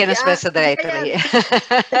 I can express it directly.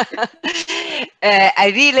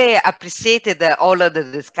 I really appreciated all of the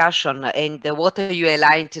discussion and what you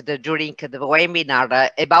aligned during the webinar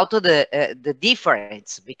about the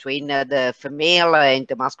difference between the female and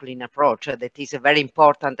the masculine approach. That is very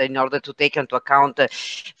important in order to take into account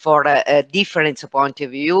for a different point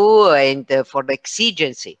of view and for the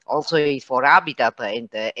exigency, also for habitat and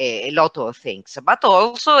a lot of things, but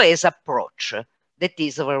also as approach. That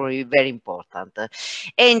is very, very important.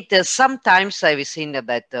 And sometimes I've seen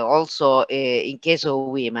that also in case of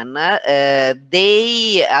women,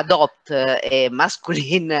 they adopt a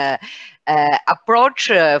masculine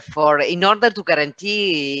approach in order to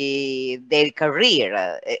guarantee their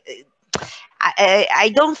career.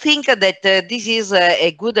 I don't think that this is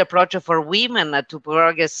a good approach for women to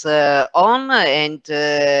progress on and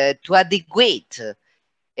to adequate.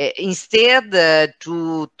 Instead,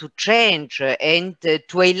 to change and to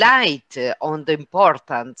highlight on the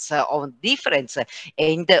importance on difference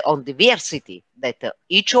and on diversity that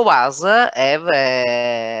each of us have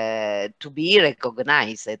to be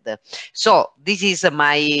recognized. So this is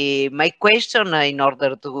my question in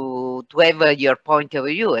order to have your point of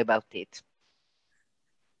view about it.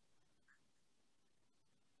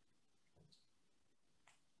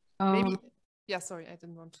 Maybe. Yeah, sorry, I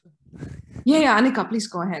didn't want to. Yeah, Anika, please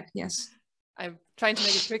go ahead. Yes. I'm trying to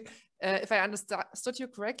make it quick. If I understood you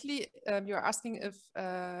correctly, you're asking if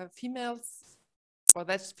females or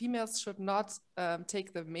that females should not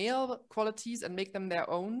take the male qualities and make them their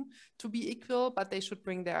own to be equal, but they should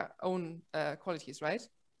bring their own qualities, right?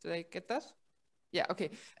 Did I get that? Yeah, okay.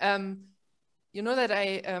 You know that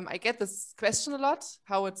I get this question a lot,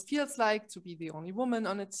 how it feels like to be the only woman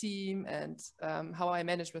on a team, and how I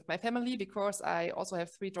manage with my family, because I also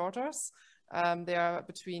have 3 daughters. They are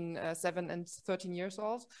between 7 and 13 years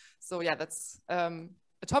old. So yeah, that's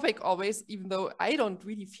a topic always, even though I don't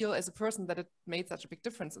really feel as a person that it made such a big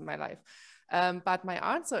difference in my life. But my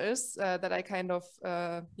answer is that I kind of,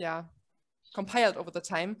 compiled over the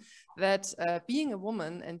time, that being a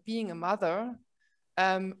woman and being a mother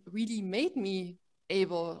really made me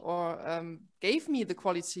able, or gave me the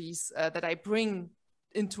qualities that I bring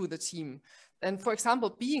into the team. And for example,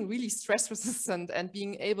 being really stress resistant and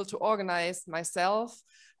being able to organize myself,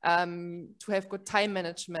 to have good time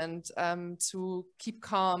management, to keep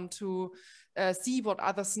calm, to see what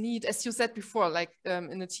others need. As you said before, like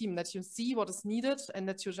in a team, that you see what is needed and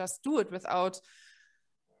that you just do it without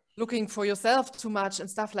looking for yourself too much and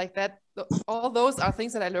stuff like that. All those are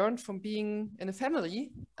things that I learned from being in a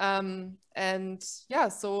family. And yeah,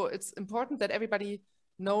 so it's important that everybody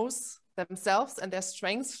knows themselves and their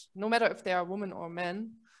strengths, no matter if they are women or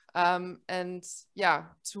men. And yeah,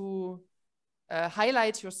 to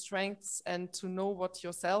highlight your strengths and to know what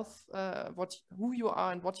yourself, who you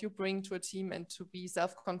are and what you bring to a team, and to be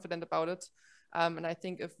self-confident about it. And I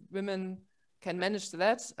think if women can manage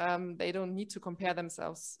that, they don't need to compare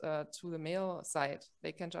themselves to the male side.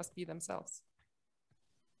 They can just be themselves.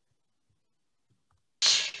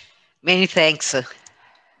 Many thanks.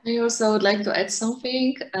 I also would like to add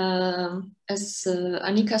something. As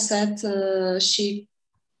Anika said, she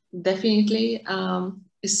definitely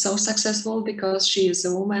is so successful because she is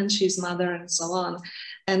a woman, she's mother, and so on.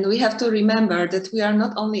 And we have to remember that we are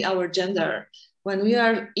not only our gender. When we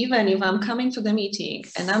are, even if I'm coming to the meeting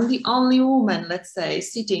and I'm the only woman, let's say,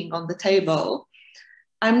 sitting on the table,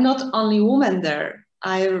 I'm not only woman there.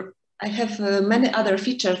 I have many other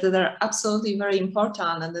features that are absolutely very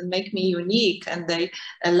important and that make me unique, and they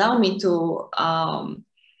allow me to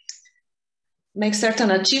make certain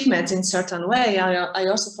achievements in certain way. I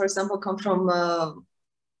also, for example, come from a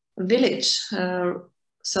village.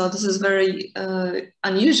 So this is very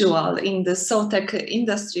unusual in the tech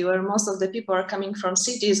industry, where most of the people are coming from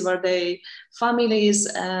cities where their families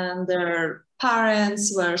and their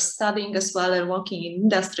parents were studying as well and working in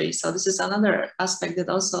industry. So this is another aspect that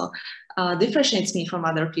also differentiates me from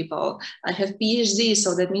other people. I have PhD,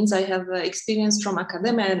 so that means I have experience from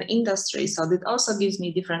academia and industry. So that also gives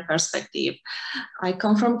me different perspective. I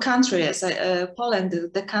come from country, as Poland,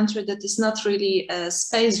 the country that is not really a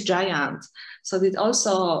space giant. So it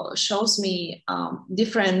also shows me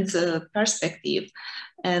different perspective.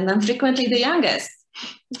 And I'm frequently the youngest.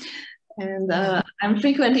 And I'm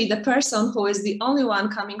frequently the person who is the only one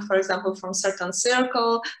coming, for example, from certain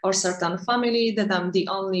circle or certain family, that I'm the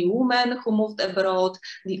only woman who moved abroad,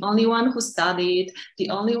 the only one who studied,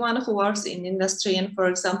 the only one who works in industry and, for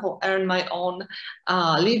example, earn my own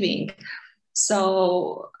living.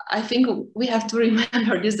 So I think we have to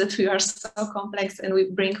remember this, that we are so complex and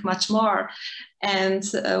we bring much more. And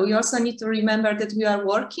we also need to remember that we are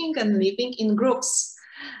working and living in groups,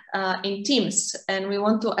 in teams, and we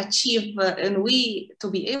want to achieve, to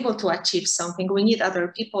be able to achieve something, we need other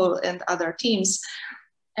people and other teams.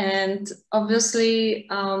 And obviously,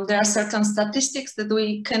 there are certain statistics that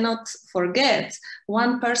we cannot forget.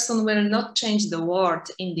 One person will not change the world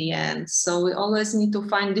in the end. So we always need to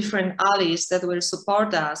find different allies that will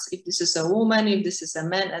support us, if this is a woman, if this is a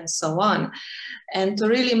man, and so on. And to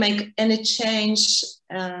really make any change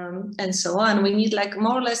and so on, we need like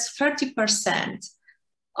more or less 30%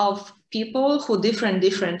 of people who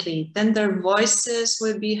differently, then their voices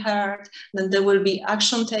will be heard, then there will be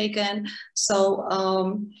action taken. So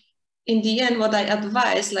in the end, what I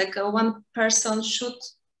advise, like one person should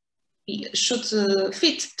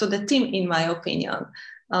fit to the team, in my opinion,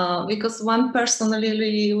 because one person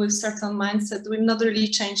really with certain mindset will not really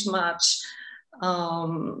change much.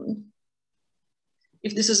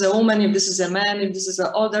 If this is a woman, if this is a man, if this is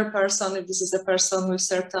an older person, if this is a person with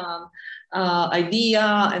certain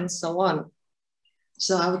idea, and so on.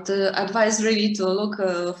 So I would advise really to look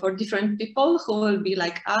for different people who will be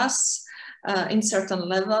like us in certain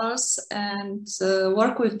levels, and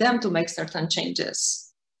work with them to make certain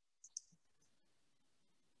changes.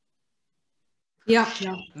 Yeah.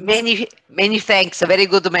 Many thanks. A very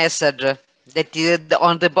good message that is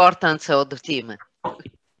on the importance of the team.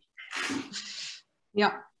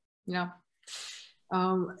 Yeah.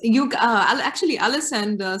 Actually, Alice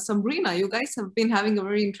and Sabrina, you guys have been having a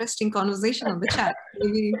very interesting conversation on the chat.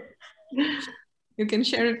 Maybe, you can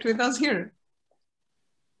share it with us here.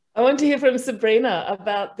 I want to hear from Sabrina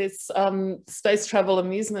about this space travel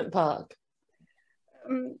amusement park.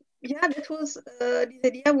 Yeah, that was this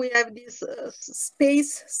idea. We have this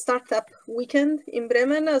space startup weekend in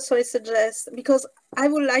Bremen. So I suggest, because I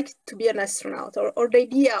would like to be an astronaut, or the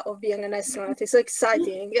idea of being an astronaut is so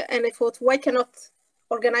exciting. And I thought, why cannot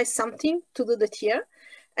organize something to do that here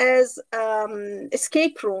as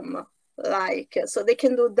escape room, like, so they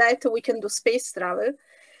can do that, we can do space travel.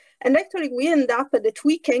 And actually, we end up that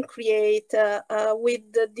we can create with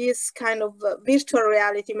this kind of virtual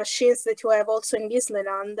reality machines that you have also in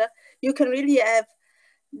Disneyland. You can really have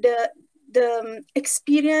the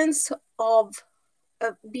experience of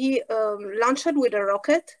be launched with a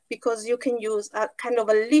rocket, because you can use a kind of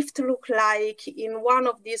a lift look like in one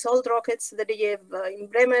of these old rockets that they have in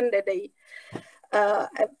Bremen, that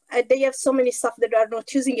they have so many stuff that are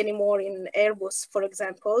not using anymore in Airbus, for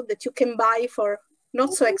example, that you can buy for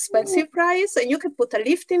not so expensive price, and you can put a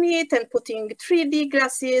lift in it and put in 3D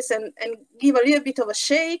glasses and give a little bit of a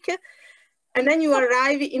shake, and then you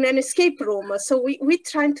arrive in an escape room. So we're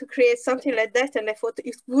trying to create something like that, and I thought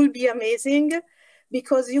it would be amazing,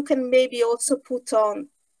 because you can maybe also put on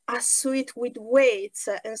a suit with weights,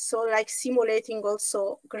 and so like simulating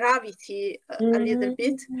also gravity a little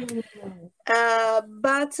bit.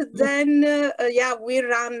 But then, yeah, we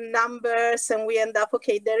run numbers and we end up,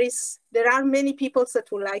 okay, there are many people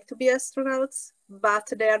that would like to be astronauts,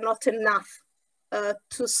 but there are not enough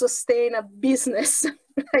to sustain a business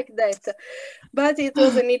like that. But it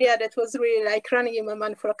was an idea that was really like running in my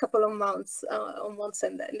mind for a couple of months,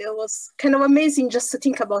 and it was kind of amazing just to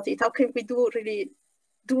think about it. How can we do really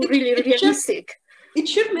realistic? It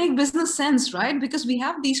should make business sense, right? Because we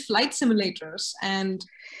have these flight simulators, and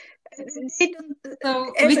they're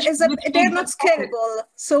not scalable.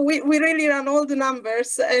 So we really run all the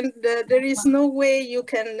numbers, and there is no way you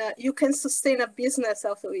can sustain a business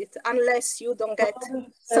out of it unless you don't get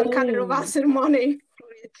some kind of other money for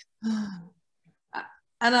it.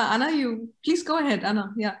 Anna, you please go ahead,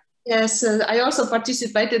 Anna. Yeah. Yes, I also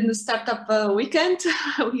participated in the startup weekend.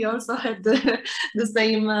 We also had the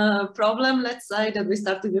same problem, let's say, that we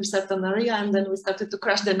started with certain area and then we started to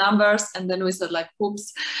crash the numbers, and then we said like,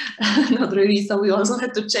 oops, not really. So we also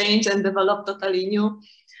had to change and develop totally new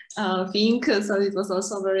thing. So it was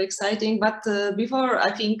also very exciting. But before,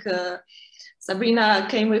 I think Sabrina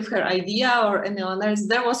came with her idea, or anyone else,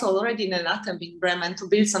 there was already an attempt in Bremen to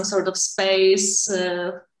build some sort of space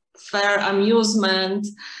fair amusement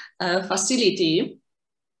facility,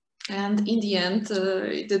 and in the end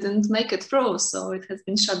it didn't make it through, so it has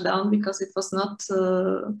been shut down because it was not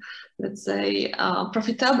let's say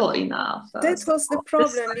profitable enough. That was the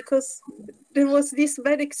problem, because there was this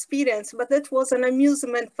bad experience, but that was an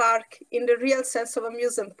amusement park in the real sense of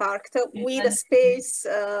amusement park, with a space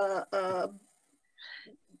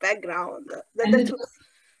background.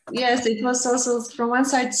 Yes, it was also from one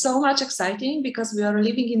side so much exciting because we are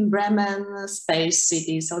living in Bremen space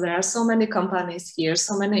city. So there are so many companies here,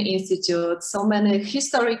 so many institutes, so many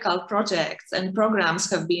historical projects and programs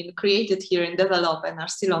have been created here and developed and are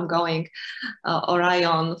still ongoing.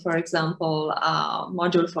 Orion, for example,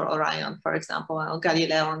 module for Orion, for example,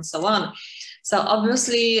 Galileo and so on. So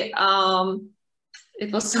obviously,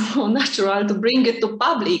 it was so natural to bring it to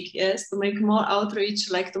public, yes, to make more outreach,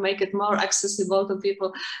 like to make it more accessible to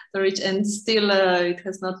people to reach, and still it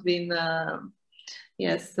has not been,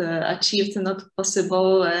 achieved, not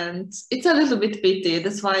possible, and it's a little bit pity.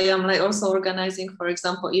 That's why I'm like also organizing, for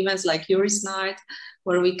example, events like Yuri's Night,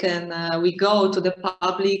 where we can we go to the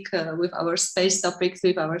public with our space topics,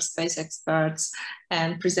 with our space experts,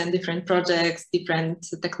 and present different projects, different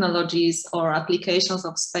technologies or applications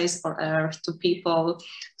of space for Earth to people,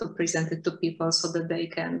 to present it to people so that they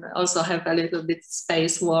can also have a little bit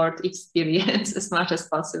space world experience as much as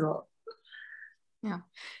possible. Yeah.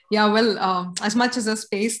 Well, as much as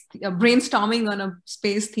brainstorming on a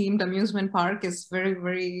space themed amusement park is very,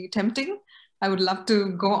 very tempting. I would love to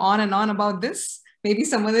go on and on about this. Maybe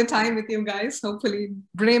some other time with you guys, hopefully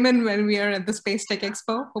Bremen, when we are at the Space Tech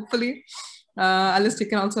Expo, hopefully. Alice, you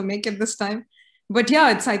can also make it this time. But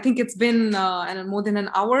yeah, I think it's been more than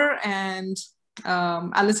an hour, and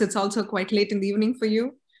Alice, it's also quite late in the evening for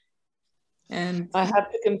you. And I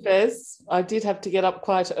have to confess, I did have to get up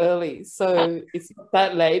quite early, so it's not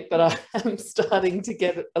that late, but I am starting to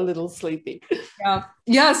get a little sleepy.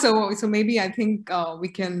 Yeah. So maybe I think we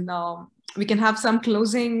can have some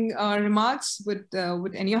closing remarks with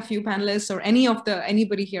any of you panelists or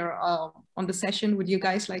anybody here on the session. Would you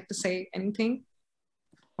guys like to say anything,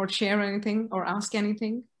 or share anything, or ask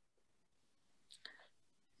anything?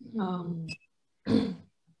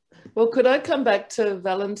 Well, could I come back to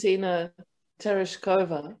Valentina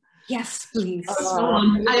Tereshkova? Yes, please.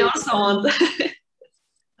 I also want.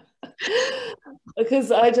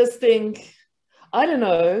 Because I just think, I don't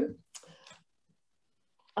know,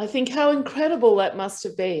 I think how incredible that must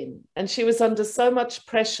have been. And she was under so much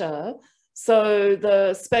pressure. So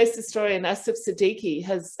the space historian Asif Siddiqui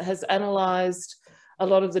has analysed a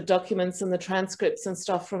lot of the documents and the transcripts and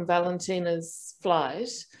stuff from Valentina's flight.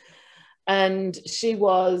 And she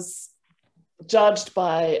was judged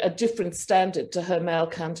by a different standard to her male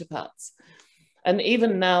counterparts. And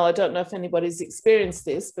even now, I don't know if anybody's experienced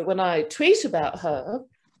this, but when I tweet about her,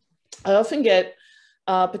 I often get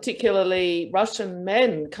particularly Russian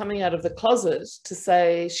men coming out of the closet to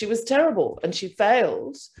say she was terrible and she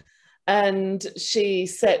failed. And she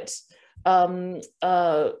set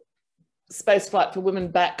space flight for women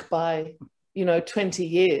back by, 20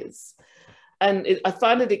 years. And I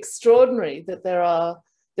find it extraordinary that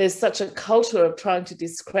there's such a culture of trying to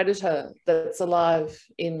discredit her that's alive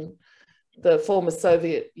in the former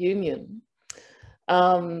Soviet Union.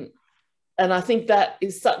 And I think that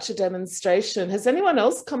is such a demonstration. Has anyone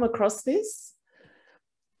else come across this?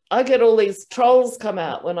 I get all these trolls come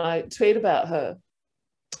out when I tweet about her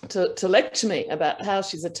to lecture me about how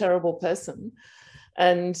she's a terrible person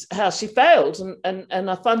and how she failed. And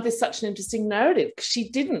I find this such an interesting narrative. She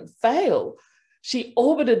didn't fail. She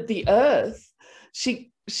orbited the Earth.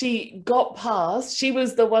 She got past. She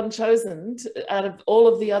was the one chosen out of all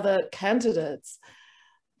of the other candidates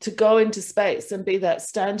to go into space and be that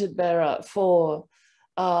standard bearer for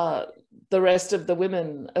the rest of the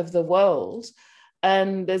women of the world.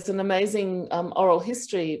 And there's an amazing oral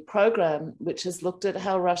history program which has looked at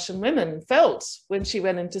how Russian women felt when she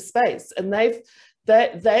went into space. And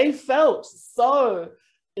they felt so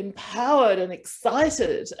empowered and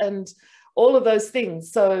excited and all of those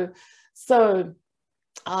things. So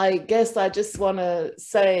I guess I just want to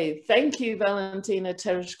say thank you, Valentina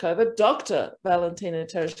Tereshkova, Dr. Valentina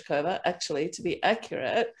Tereshkova, actually, to be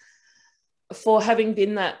accurate, for having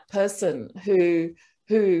been that person who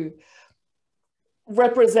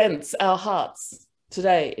represents our hearts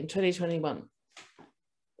today in 2021.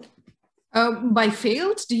 By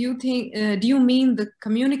failed, do you mean the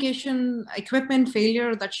communication equipment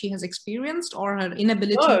failure that she has experienced, or her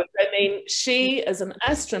inability? No, I mean, she as an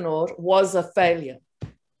astronaut was a failure.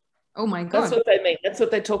 Oh my God. That's what they mean. That's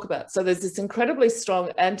what they talk about. So there's this incredibly strong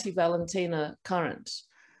anti-Valentina current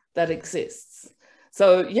that exists.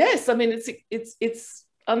 So yes, I mean, it's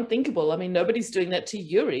unthinkable. I mean, nobody's doing that to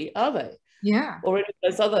Yuri, are they? Yeah. Or any of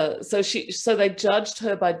those other. So they judged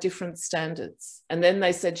her by different standards. And then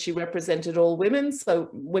they said she represented all women, so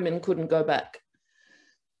women couldn't go back.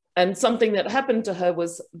 And something that happened to her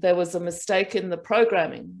was there was a mistake in the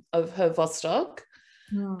programming of her Vostok,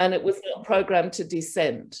 and it was not programmed to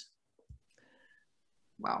descend.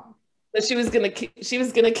 Wow. So she was going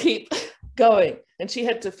to keep going, and she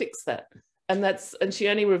had to fix that. And she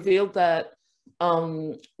only revealed that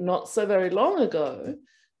not so very long ago.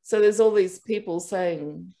 So there's all these people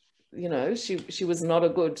saying, she was not a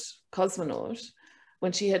good cosmonaut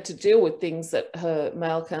when she had to deal with things that her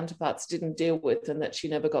male counterparts didn't deal with and that she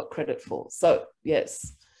never got credit for. So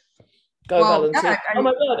yes, go Valentina. Yeah, oh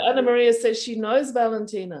my God, Anna Maria says she knows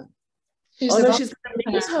Valentina. She's going to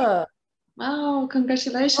meet her. Wow,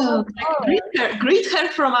 congratulations. Oh, greet her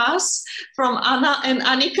from us, from Anna and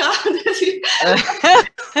Anika.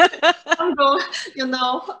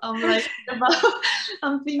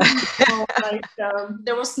 I'm thinking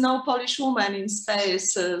there was no Polish woman in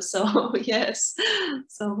space. So yes,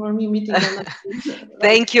 so for me meeting Anna.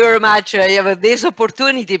 Thank you very much. I have this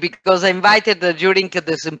opportunity because I invited during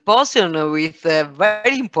the symposium with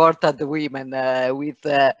very important women with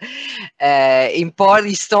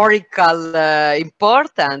historical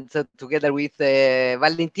importance, together with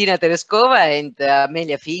Valentina Tereshkova and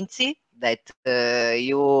Amelia Finzi, that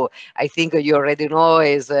I think you already know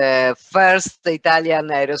is first Italian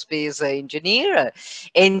aerospace engineer,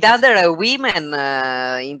 and other women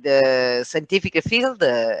in the scientific field.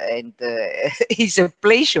 And it's a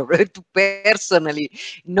pleasure to personally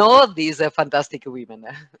know these fantastic women.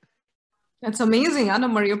 That's amazing, Anna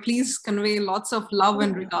Maria. Please convey lots of love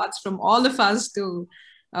and regards from all of us to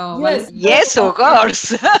yes, of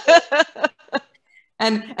course.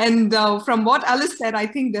 And from what Alice said, I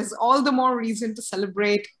think there's all the more reason to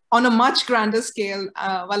celebrate on a much grander scale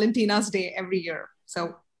Valentina's Day every year.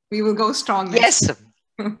 So we will go strong. Yes,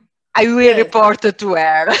 I will report to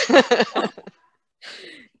her.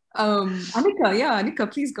 Anika,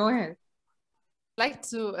 please go ahead. like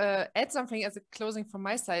to add something as a closing from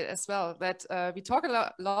my side as well, that we talk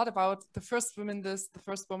a lot about the first woman this, the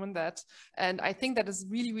first woman that, and I think that is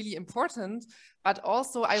really, really important. But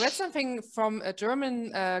also I read something from a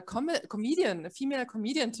German comedian, a female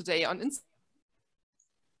comedian today on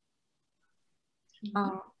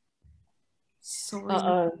Instagram.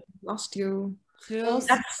 Sorry, lost you. Yes.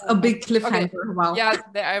 That's a big cliffhanger. Okay. Wow. Yeah,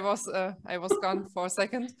 there I was gone for a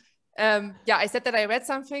second. Yeah, I said that I read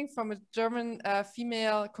something from a German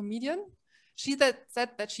female comedian. She said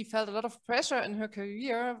that she felt a lot of pressure in her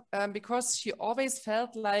career because she always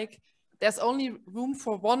felt like there's only room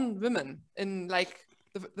for one woman in like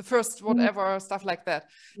the first whatever stuff like that.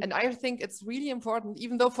 And I think it's really important,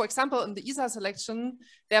 even though, for example, in the ESA selection,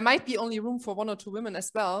 there might be only room for 1 or 2 women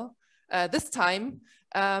as well this time.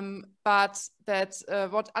 But that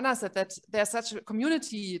what Anna said, that there's such a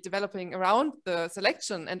community developing around the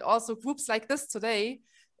selection, and also groups like this today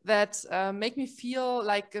that make me feel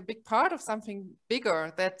like a big part of something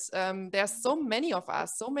bigger, that there's so many of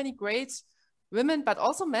us, so many great women, but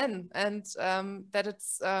also men, and that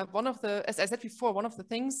it's one of the, as I said before, one of the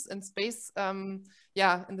things in space,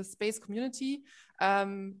 yeah, in the space community,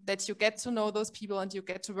 that you get to know those people and you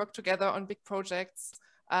get to work together on big projects.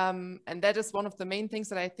 And that is one of the main things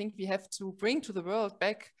that I think we have to bring to the world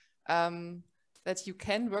back, that you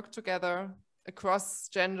can work together across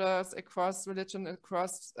genders, across religion,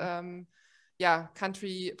 across yeah,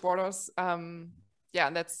 country borders. Yeah,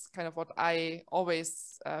 and that's kind of what I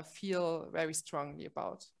always feel very strongly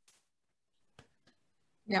about.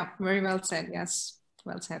 Yeah, very well said. Yes,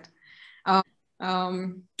 well said.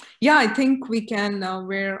 Yeah, I think we can,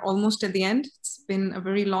 we're almost at the end. It's been a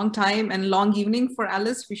very long time and long evening for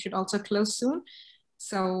Alice. We should also close soon.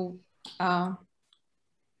 So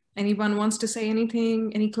anyone wants to say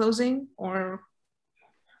anything, any closing or?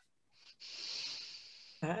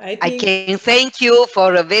 I can thank you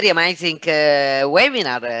for a very amazing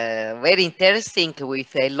webinar, very interesting,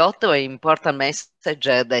 with a lot of important message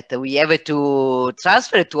that we have to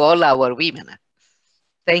transfer to all our women.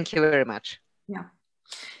 Thank you very much. Yeah.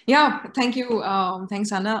 Yeah, thank you.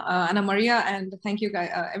 Thanks, Anna Maria, and thank you,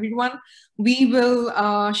 everyone. We will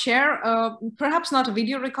share, perhaps not a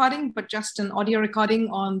video recording, but just an audio recording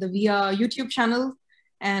on the WIA YouTube channel,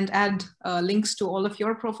 and add links to all of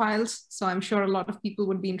your profiles. So I'm sure a lot of people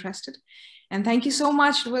would be interested. And thank you so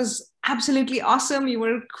much. It was absolutely awesome. You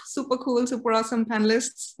were super cool, super awesome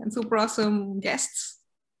panelists and super awesome guests.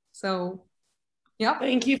 So yeah.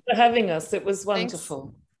 Thank you for having us. It was wonderful.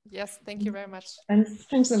 Thanks. Yes, thank you very much. And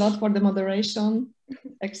thanks a lot for the moderation.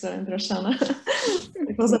 Excellent, Roshana.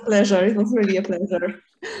 It was a pleasure. It was really a pleasure.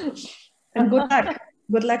 And good luck.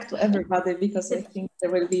 Good luck to everybody, because I think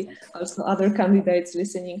there will be also other candidates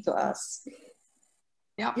listening to us.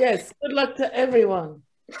 Yeah. Yes, good luck to everyone.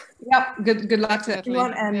 Yeah, good luck to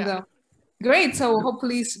everyone. And great. So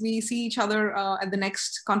hopefully we see each other at the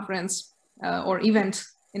next conference or event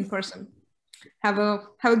in person. Have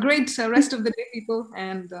a great rest of the day, people,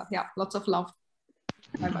 and yeah, lots of love.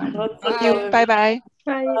 Bye-bye. Bye-bye.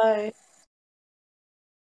 Bye.